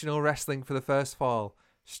 traditional wrestling for the first fall,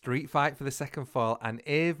 street fight for the second fall, and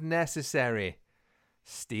if necessary,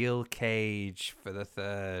 steel cage for the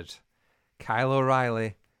third. Kyle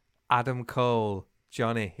O'Reilly, Adam Cole,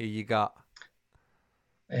 Johnny, who you got?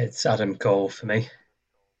 It's Adam Cole for me.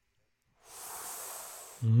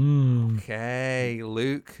 Okay,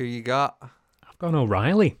 Luke, who you got? I've gone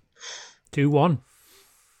O'Reilly. 2-1.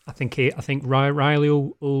 I think Riley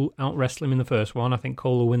will out wrestle him in the first one. I think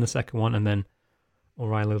Cole will win the second one, and then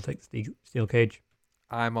O'Reilly will take the steel cage.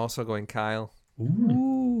 I'm also going Kyle.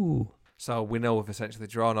 Ooh. So we know we've essentially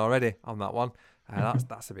drawn already on that one.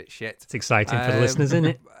 That's a bit shit. It's exciting for the listeners, isn't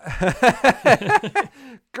it?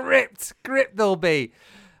 Gripped they'll be.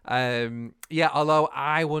 Yeah, although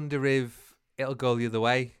I wonder if it'll go the other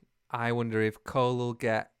way. I wonder if Cole will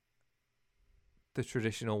get the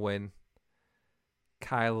traditional win.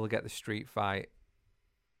 Kyle will get the street fight.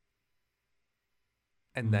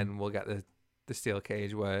 And then we'll get the steel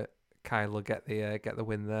cage where Kyle will get the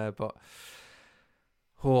win there. But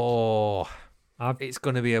it's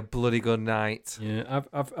going to be a bloody good night. Yeah,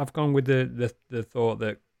 I've gone with the thought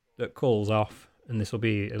that Cole's off, and this will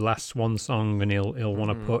be a last swan song, and he'll want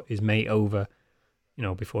to put his mate over,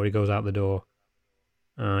 before he goes out the door.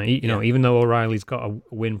 Even though O'Reilly's got a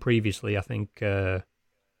win previously, I think he'll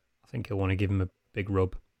want to give him a big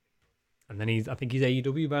rub, and then I think he's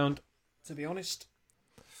AEW bound. To be honest,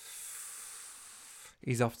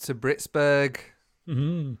 he's off to Britsburg.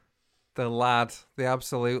 Mm-hmm. The lad, the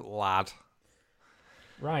absolute lad.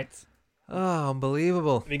 Right. Oh,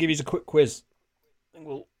 unbelievable. Let me give you a quick quiz, and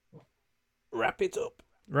we'll wrap it up.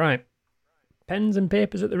 Right. Pens and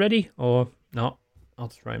papers at the ready, or not? I'll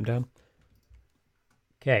just write them down.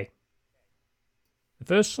 Okay. The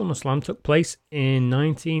first SummerSlam took place in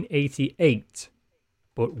 1988,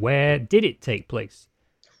 but where did it take place?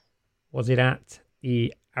 Was it at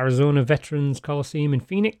the Arizona Veterans Coliseum in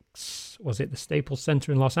Phoenix? Was it the Staples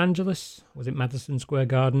Center in Los Angeles? Was it Madison Square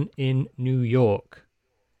Garden in New York?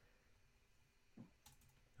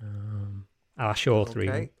 I'll show all three.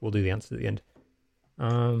 Okay. We'll do the answers at the end.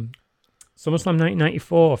 SummerSlam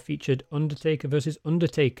 1994 featured Undertaker versus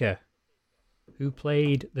Undertaker. Who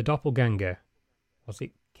played the doppelganger? Was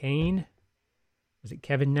it Kane? Was it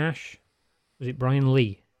Kevin Nash? Was it Brian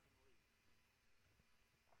Lee?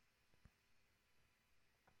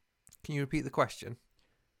 Can you repeat the question?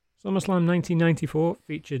 SummerSlam 1994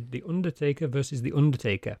 featured The Undertaker versus The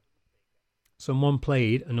Undertaker. someone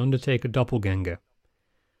played an Undertaker doppelganger.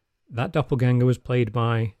 That doppelganger was played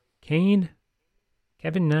by Kane,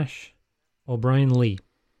 Kevin Nash, or Brian Lee.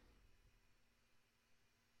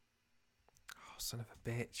 Oh, son of a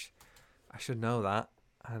bitch. I should know that.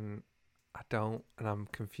 And I don't. And I'm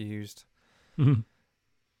confused.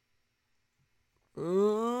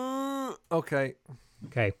 Okay.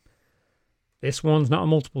 Okay. This one's not a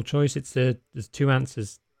multiple choice. There's two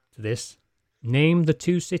answers to this. Name the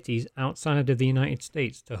two cities outside of the United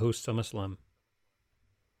States to host SummerSlam.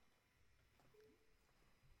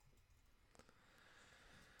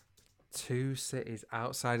 Two cities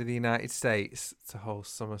outside of the United States to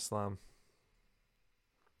host SummerSlam.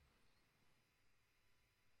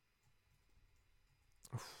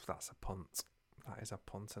 Oof, that's a punt. That is a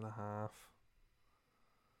punt and a half.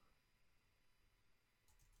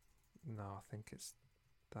 No, I think it's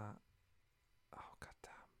that. Oh,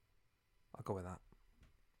 goddamn. I'll go with that.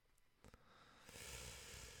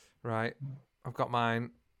 Right. I've got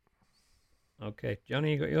mine. Okay.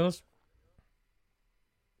 Johnny, you got yours?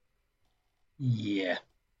 Yeah.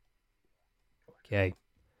 Okay.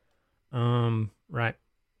 Right.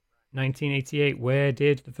 1988, where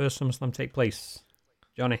did the first SummerSlam take place?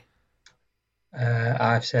 Johnny?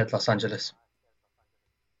 I've said Los Angeles.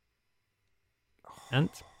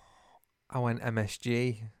 Ant? I went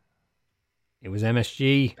MSG. It was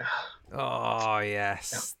MSG. Oh,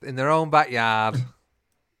 yes. In their own backyard.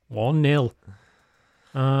 1-0.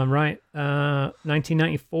 Right.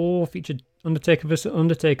 1994 featured Undertaker vs.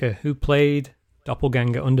 Undertaker. Who played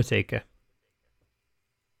Doppelganger Undertaker?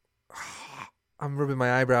 I'm rubbing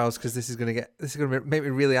my eyebrows because this is gonna make me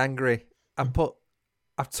really angry. I've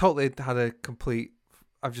totally had a complete.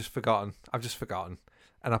 I've just forgotten,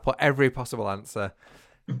 and I put every possible answer,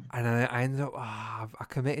 and I ended up. I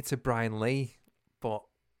committed to Brian Lee, but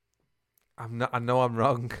I'm not. I know I'm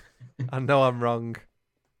wrong. I know I'm wrong.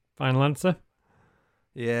 Final answer?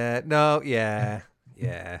 Yeah. No. Yeah.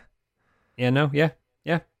 Yeah. Yeah. No. Yeah.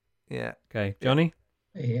 Yeah. Yeah. Okay, Johnny.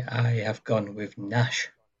 Yeah, I have gone with Nash.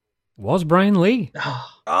 Was Brian Lee?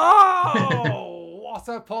 Oh, what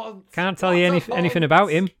a punt! Can't tell you anything about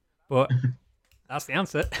him, but that's the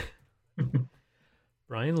answer.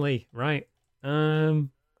 Brian Lee, right? Wasn't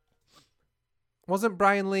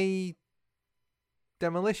Brian Lee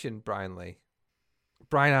Demolition? Brian Lee,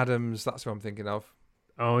 Brian Adams. That's what I'm thinking of.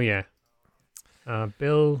 Oh yeah.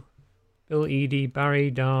 Bill Eadie,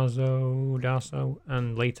 Barry Darso,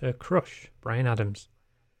 and later Crush. Brian Adams.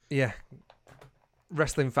 Yeah.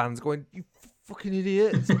 Wrestling fans going, you fucking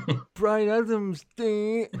idiots. Brian Adams.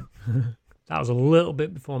 That was a little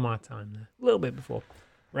bit before my time there. A little bit before.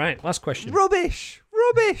 Right, last question. Rubbish.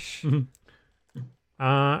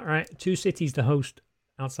 Right, two cities to host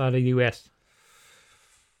outside of the US.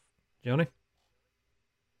 Johnny?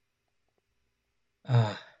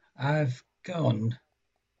 I've gone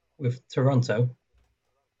with Toronto.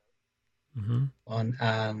 One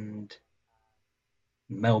and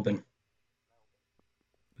Melbourne.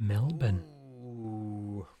 Melbourne.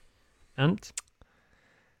 Ooh. Ant?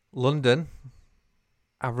 London.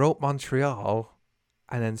 I wrote Montreal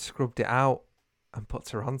and then scrubbed it out and put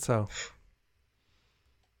Toronto.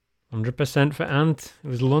 100% for Ant. It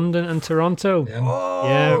was London and Toronto. Yeah.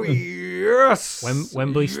 Oh, Yeah. yes.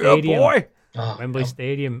 Wembley Stadium. Boy. Wembley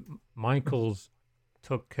Stadium. Michaels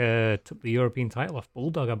took the European title off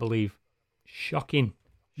Bulldog, I believe. Shocking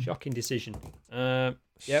decision.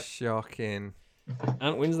 Yep. Shocking.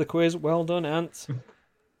 Ant wins the quiz. Well done, Ant.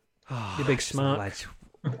 You big smart.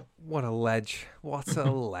 What a ledge. What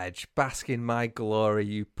a ledge. Bask in my glory,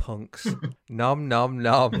 you punks. Nom, nom,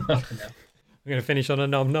 nom. We're going to finish on a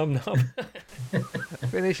nom nom nom.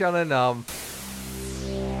 Finish on a nom.